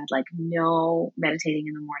telling my dad, like, no meditating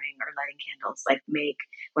in the morning or lighting candles, like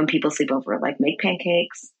when people sleep over, like make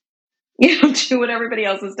pancakes, do what everybody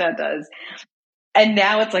else's dad does. And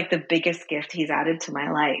now it's like the biggest gift he's added to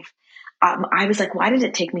my life. I was like, why did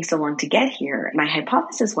it take me so long to get here? My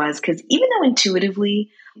hypothesis was because even though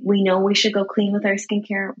intuitively we know we should go clean with our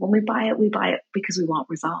skincare, when we buy it because we want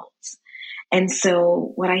results. And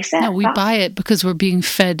so what I said... No, we buy it because we're being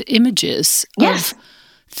fed images yes. of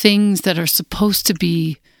things that are supposed to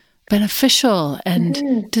be beneficial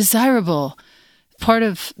and desirable. Part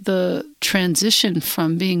of the transition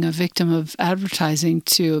from being a victim of advertising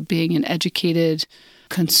to being an educated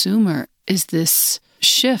consumer is this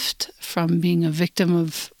shift from being a victim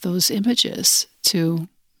of those images to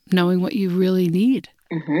knowing what you really need.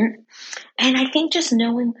 Mm-hmm. And I think just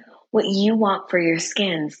knowing what you want for your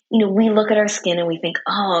skin, we look at our skin and we think,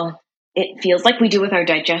 oh, it feels like we do with our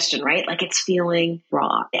digestion, right? Like it's feeling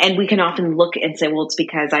raw. And we can often look and say, well, it's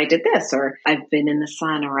because I did this, or I've been in the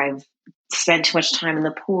sun, or I've spent too much time in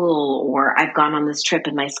the pool, or I've gone on this trip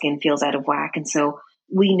and my skin feels out of whack. And so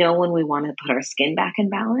we know when we want to put our skin back in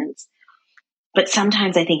balance. But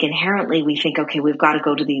sometimes I think inherently we think, okay, we've got to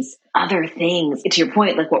go to these other things. To your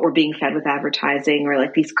point, like what we're being fed with advertising or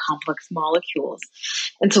like these complex molecules.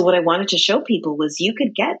 And so what I wanted to show people was you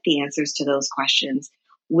could get the answers to those questions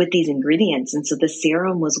with these ingredients. And so the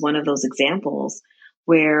serum was one of those examples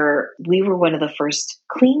where we were one of the first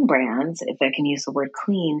clean brands, if I can use the word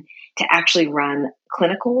clean, to actually run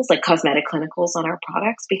clinicals, like cosmetic clinicals on our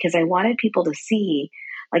products, because I wanted people to see,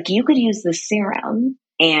 like you could use the serum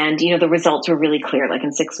and, the results were really clear. Like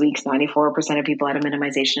in 6 weeks, 94% of people had a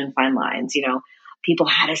minimization in fine lines. People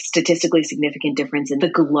had a statistically significant difference in the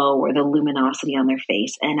glow or the luminosity on their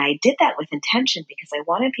face. And I did that with intention because I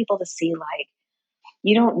wanted people to see, like,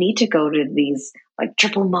 you don't need to go to these like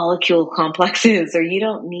triple molecule complexes, or you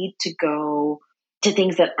don't need to go to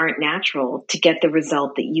things that aren't natural to get the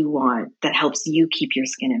result that you want that helps you keep your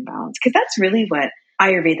skin in balance. Because that's really what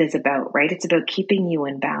Ayurveda is about, right? It's about keeping you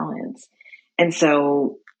in balance. And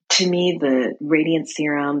so to me, the Radiant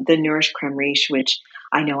Serum, the Nourish Creme Riche, which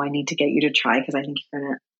I know I need to get you to try because I think you're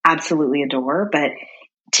going to absolutely adore. But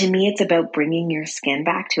to me, it's about bringing your skin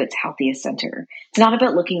back to its healthiest center. It's not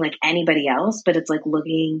about looking like anybody else, but it's like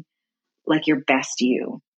looking like your best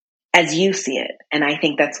you as you see it. And I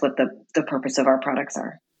think that's what the purpose of our products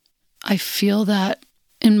are. I feel that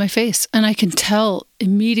in my face. And I can tell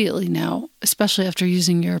immediately now, especially after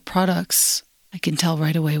using your products, I can tell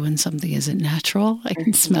right away when something isn't natural. I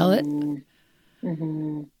can smell it.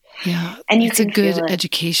 Mm-hmm. Yeah. And it's a good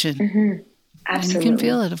education. Mm-hmm. Absolutely. And you can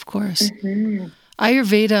feel it, of course. Mm-hmm.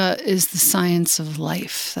 Ayurveda is the science of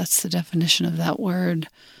life. That's the definition of that word.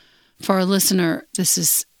 For our listener, this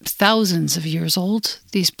is thousands of years old,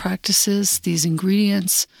 these practices, these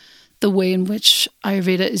ingredients, the way in which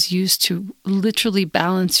Ayurveda is used to literally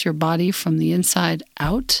balance your body from the inside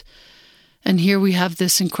out. And here we have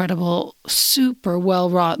this incredible, super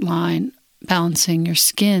well-wrought line balancing your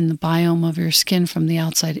skin, the biome of your skin from the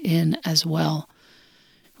outside in as well,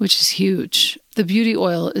 which is huge. The beauty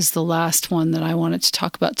oil is the last one that I wanted to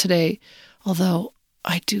talk about today, although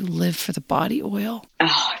I do live for the body oil.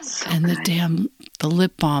 Oh, it's so and good. The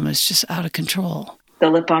lip balm is just out of control. The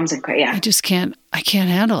lip balms are great, yeah. I can't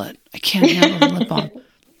handle it. I can't handle the lip balm.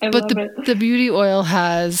 I But love it. the beauty oil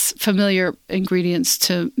has familiar ingredients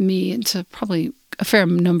to me and to probably a fair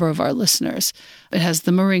number of our listeners. It has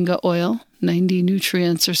the moringa oil, 90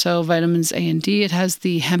 nutrients or so, vitamins A and D. It has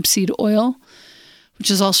the hemp seed oil,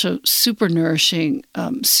 which is also super nourishing,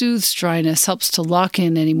 soothes dryness, helps to lock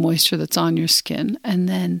in any moisture that's on your skin. And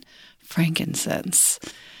then frankincense,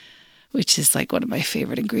 which is like one of my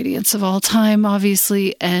favorite ingredients of all time,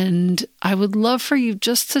 obviously. And I would love for you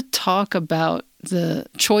just to talk about the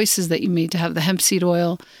choices that you made to have the hemp seed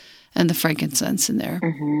oil and the frankincense in there.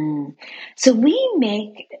 Mm-hmm. So we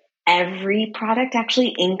make every product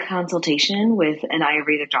actually in consultation with an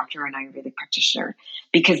Ayurvedic doctor or an Ayurvedic practitioner,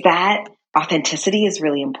 because that authenticity is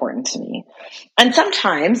really important to me. And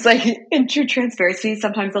sometimes, like in true transparency,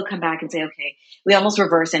 sometimes they'll come back and say, okay, we almost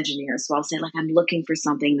reverse engineer. So I'll say, like, I'm looking for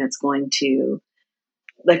something that's going to,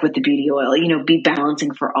 like with the beauty oil, be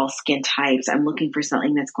balancing for all skin types. I'm looking for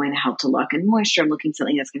something that's going to help to lock in moisture. I'm looking for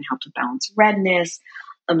something that's going to help to balance redness.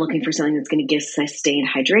 I'm looking for something that's going to give sustained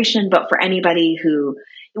hydration. But for anybody who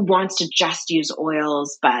wants to just use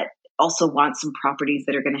oils, but also wants some properties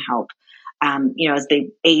that are going to help, as they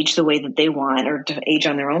age the way that they want or to age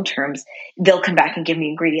on their own terms, they'll come back and give me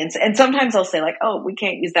ingredients. And sometimes I'll say, like, oh, we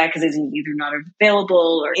can't use that because it's either not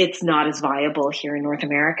available or it's not as viable here in North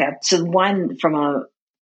America. So one, from a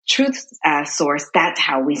truth source, that's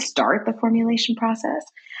how we start the formulation process.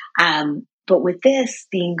 But with this,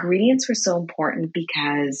 the ingredients were so important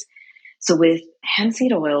because, so with hemp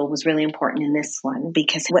seed oil was really important in this one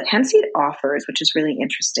because what hemp seed offers, which is really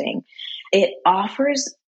interesting, it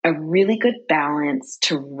offers a really good balance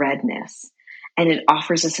to redness and it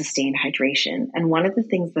offers a sustained hydration. And one of the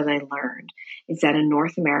things that I learned is that in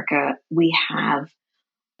North America, we have,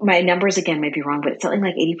 my numbers again might be wrong, but it's something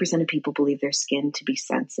like 80% of people believe their skin to be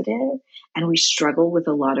sensitive, and we struggle with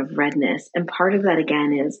a lot of redness. And part of that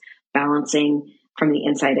again is balancing from the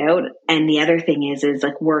inside out. And the other thing is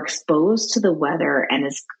like we're exposed to the weather, and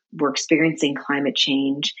as we're experiencing climate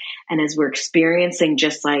change, and as we're experiencing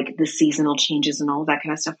just like the seasonal changes and all that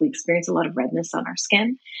kind of stuff, we experience a lot of redness on our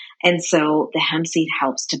skin. And so the hemp seed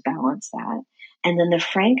helps to balance that. And then the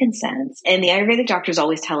frankincense, and the Ayurvedic doctors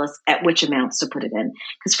always tell us at which amounts to put it in.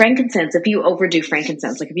 Because frankincense, if you overdo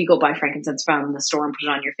frankincense, like if you go buy frankincense from the store and put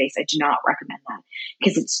it on your face, I do not recommend that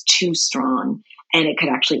because it's too strong and it could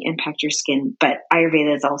actually impact your skin. But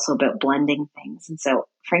Ayurveda is also about blending things. And so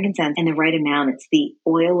frankincense in the right amount, it's the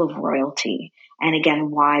oil of royalty. And again,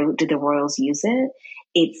 why did the royals use it?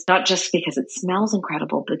 It's not just because it smells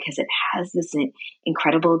incredible, because it has this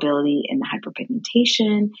incredible ability in the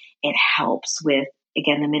hyperpigmentation. It helps with,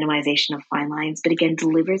 again, the minimization of fine lines, but again,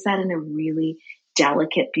 delivers that in a really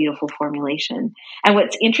delicate, beautiful formulation. And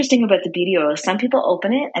what's interesting about the beauty oil is some people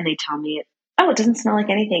open it and they tell me, oh, it doesn't smell like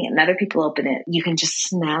anything. And other people open it, you can just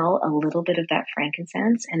smell a little bit of that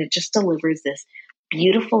frankincense, and it just delivers this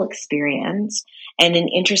beautiful experience. And an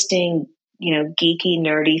interesting, geeky,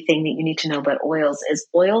 nerdy thing that you need to know about oils is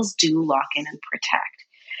oils do lock in and protect.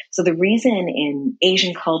 So the reason in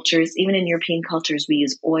Asian cultures, even in European cultures, we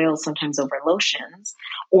use oils sometimes over lotions,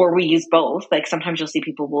 or we use both. Like sometimes you'll see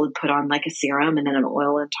people will put on like a serum and then an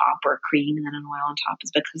oil on top, or a cream and then an oil on top,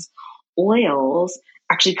 is because oils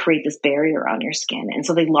actually create this barrier on your skin. And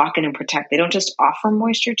so they lock in and protect. They don't just offer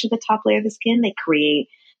moisture to the top layer of the skin, they create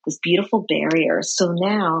this beautiful barrier. So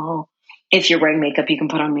now, if you're wearing makeup, you can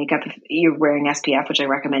put on makeup. If you're wearing SPF, which I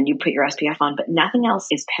recommend, you put your SPF on, but nothing else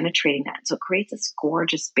is penetrating that. So it creates this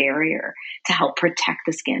gorgeous barrier to help protect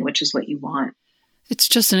the skin, which is what you want. It's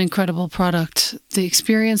just an incredible product. The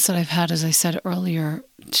experience that I've had, as I said earlier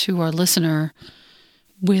to our listener,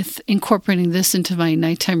 with incorporating this into my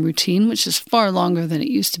nighttime routine, which is far longer than it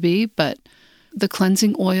used to be, but the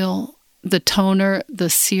cleansing oil, the toner,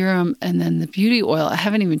 the serum, and then the beauty oil. I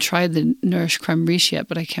haven't even tried the Nourish Creme Riche yet,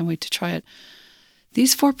 but I can't wait to try it.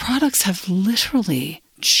 These 4 products have literally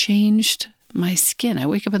changed my skin. I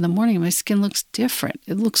wake up in the morning and my skin looks different.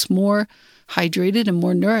 It looks more hydrated and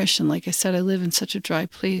more nourished. And like I said, I live in such a dry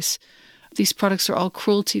place. These products are all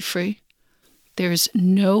cruelty-free. There's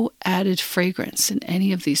no added fragrance in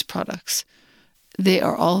any of these products. They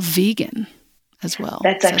are all vegan as well.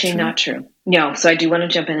 That's actually not true. No. So I do want to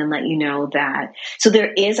jump in and let you know that. So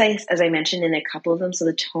there is, as I mentioned, in a couple of them. So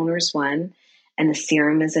the toner's one and the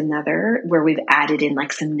serum is another, where we've added in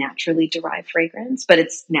like some naturally derived fragrance, but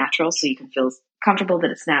it's natural. So you can feel comfortable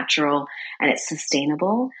that it's natural and it's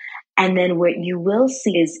sustainable. And then what you will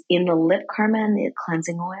see is in the lip karma and the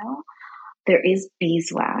cleansing oil, there is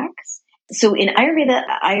beeswax. So in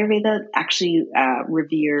Ayurveda actually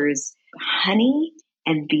reveres honey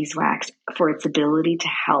and beeswax for its ability to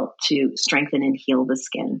help to strengthen and heal the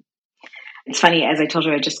skin. It's funny, as I told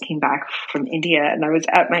you, I just came back from India and I was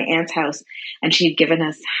at my aunt's house and she had given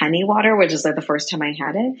us honey water, which is like the first time I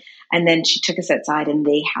had it. And then she took us outside and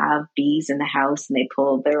they have bees in the house and they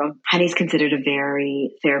pull their own. Honey is considered a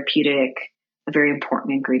very therapeutic, a very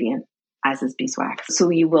important ingredient, as is beeswax. So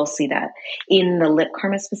you will see that in the lip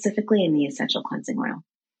karma, specifically in the essential cleansing oil.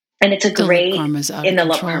 And it's a The lip great, karma's out in of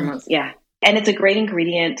the lip control. karmas, yeah. And it's a great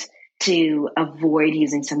ingredient to avoid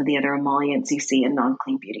using some of the other emollients you see in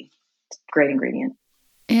non-clean beauty. Great ingredient.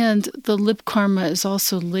 And the lip karma is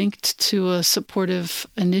also linked to a supportive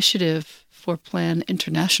initiative for Plan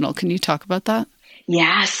International. Can you talk about that?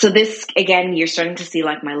 Yeah. So this, again, you're starting to see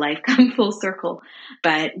like my life come full circle,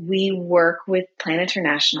 but we work with Plan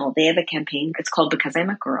International. They have a campaign. It's called Because I'm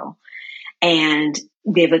a Girl. And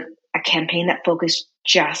they have a campaign that focuses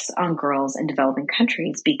just on girls in developing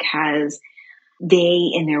countries because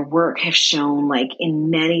they, in their work, have shown like in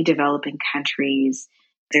many developing countries,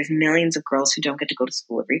 there's millions of girls who don't get to go to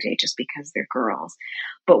school every day just because they're girls.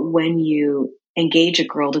 But when you engage a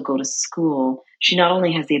girl to go to school, she not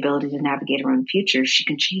only has the ability to navigate her own future, she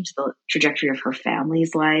can change the trajectory of her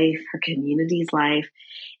family's life, her community's life.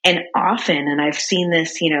 And often, and I've seen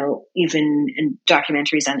this, even in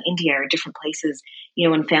documentaries on India or different places,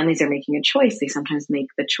 when families are making a choice, they sometimes make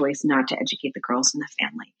the choice not to educate the girls in the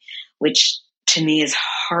family, which to me is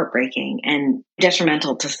heartbreaking and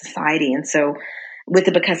detrimental to society. And so with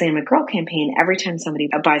the Because I Am a Girl campaign, every time somebody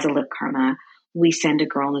buys a lip karma, we send a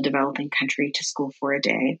girl in a developing country to school for a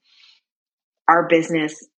day. Our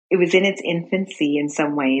business, it was in its infancy in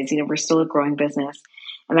some ways. We're still a growing business.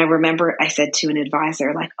 And I remember I said to an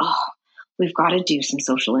advisor, like, oh, we've got to do some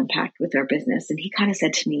social impact with our business. And he kind of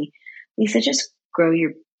said to me, Lisa, just grow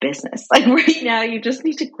your business. Like right now, you just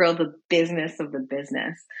need to grow the business of the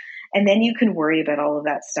business. And then you can worry about all of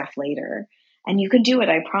that stuff later. And you can do it,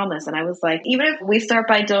 I promise. And I was like, even if we start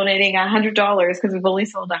by donating $100 because we've only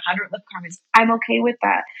sold 100 lip karmas, I'm okay with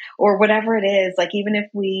that. Or whatever it is, like even if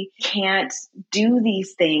we can't do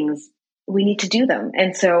these things, we need to do them.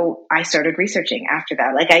 And so I started researching after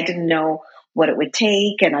that. Like I didn't know what it would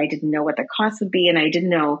take and I didn't know what the cost would be. And I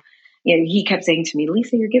didn't know, he kept saying to me,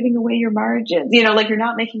 Lisa, you're giving away your margins, like you're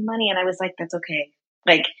not making money. And I was like, that's okay.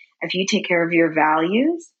 Like if you take care of your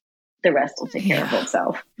values, the rest will take care of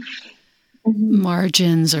itself. Mm-hmm.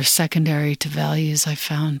 Margins are secondary to values, I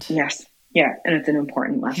found. Yes. Yeah. And it's an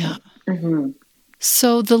important lesson. Yeah. Mm-hmm.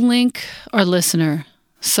 So the link, our listener,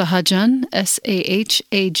 Sahajan,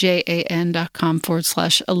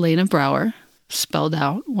 SAHAJAN.com/Elena Brower, spelled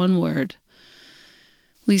out, one word.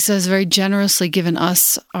 Lisa has very generously given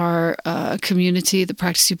us, our community, the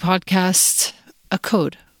Practice You podcast, a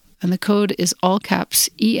code. And the code is all caps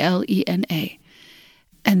ELENA.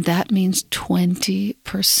 And that means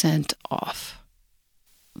 20% off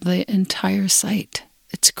the entire site.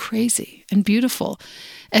 It's crazy and beautiful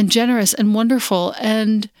and generous and wonderful.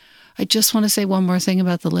 And I just want to say one more thing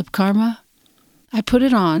about the lip karma. I put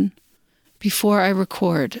it on before I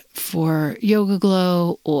record for Yoga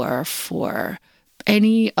Glow or for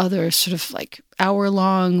any other sort of like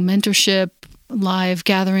hour-long mentorship, live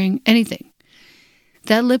gathering, anything.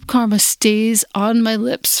 That lip karma stays on my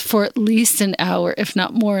lips for at least an hour, if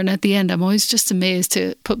not more. And at the end, I'm always just amazed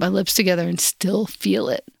to put my lips together and still feel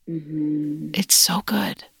it. Mm-hmm. It's so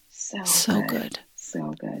good. So good.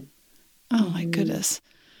 So good. Oh, my goodness.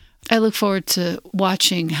 I look forward to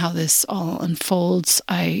watching how this all unfolds.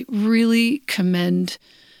 I really commend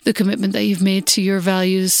the commitment that you've made to your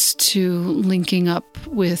values, to linking up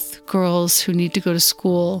with girls who need to go to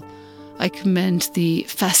school. I commend the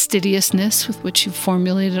fastidiousness with which you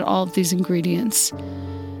formulated all of these ingredients.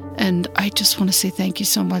 And I just want to say thank you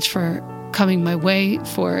so much for coming my way,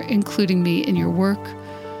 for including me in your work.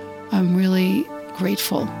 I'm really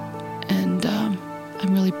grateful, and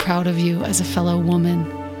I'm really proud of you as a fellow woman.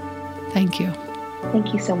 Thank you.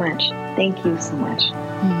 Thank you so much. Thank you so much.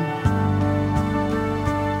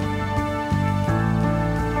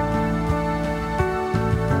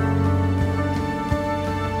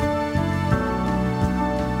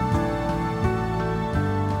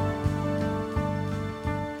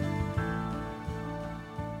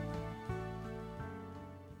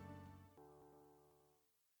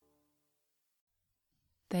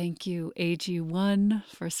 Thank you, AG1,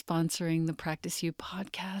 for sponsoring the Practice You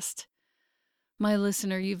podcast. My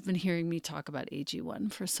listener, you've been hearing me talk about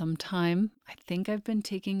AG1 for some time. I think I've been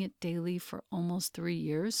taking it daily for almost 3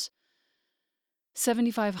 years.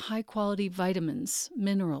 75 high-quality vitamins,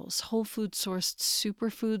 minerals, whole food sourced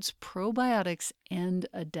superfoods, probiotics, and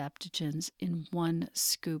adaptogens in one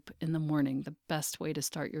scoop in the morning. The best way to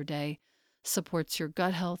start your day. Supports your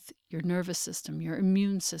gut health, your nervous system, your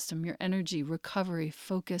immune system, your energy, recovery,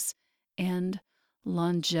 focus, and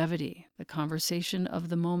longevity, the conversation of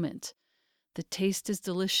the moment. The taste is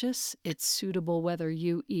delicious. It's suitable whether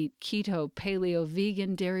you eat keto, paleo,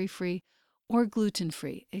 vegan, dairy-free, or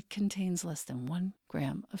gluten-free. It contains less than 1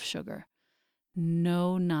 gram of sugar.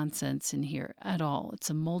 No nonsense in here at all. It's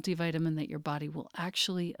a multivitamin that your body will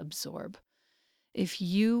actually absorb. If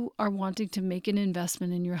you are wanting to make an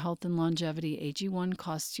investment in your health and longevity, AG1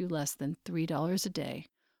 costs you less than $3 a day,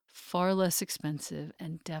 far less expensive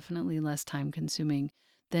and definitely less time consuming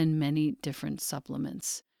than many different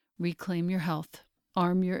supplements. Reclaim your health,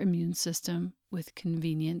 arm your immune system with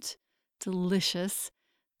convenient, delicious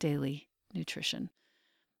daily nutrition.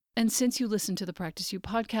 And since you listen to the Practice You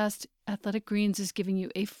podcast, Athletic Greens is giving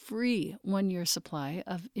you a free 1-year supply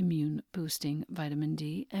of immune boosting vitamin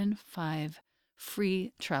D and 5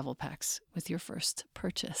 free travel packs with your first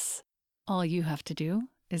purchase. All you have to do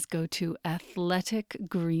is go to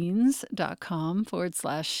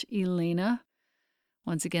athleticgreens.com/Elena.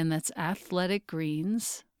 Once again, that's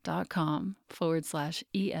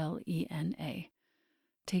athleticgreens.com/ELENA.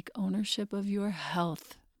 Take ownership of your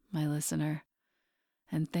health, my listener.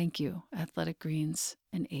 And thank you, Athletic Greens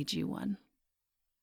and AG1.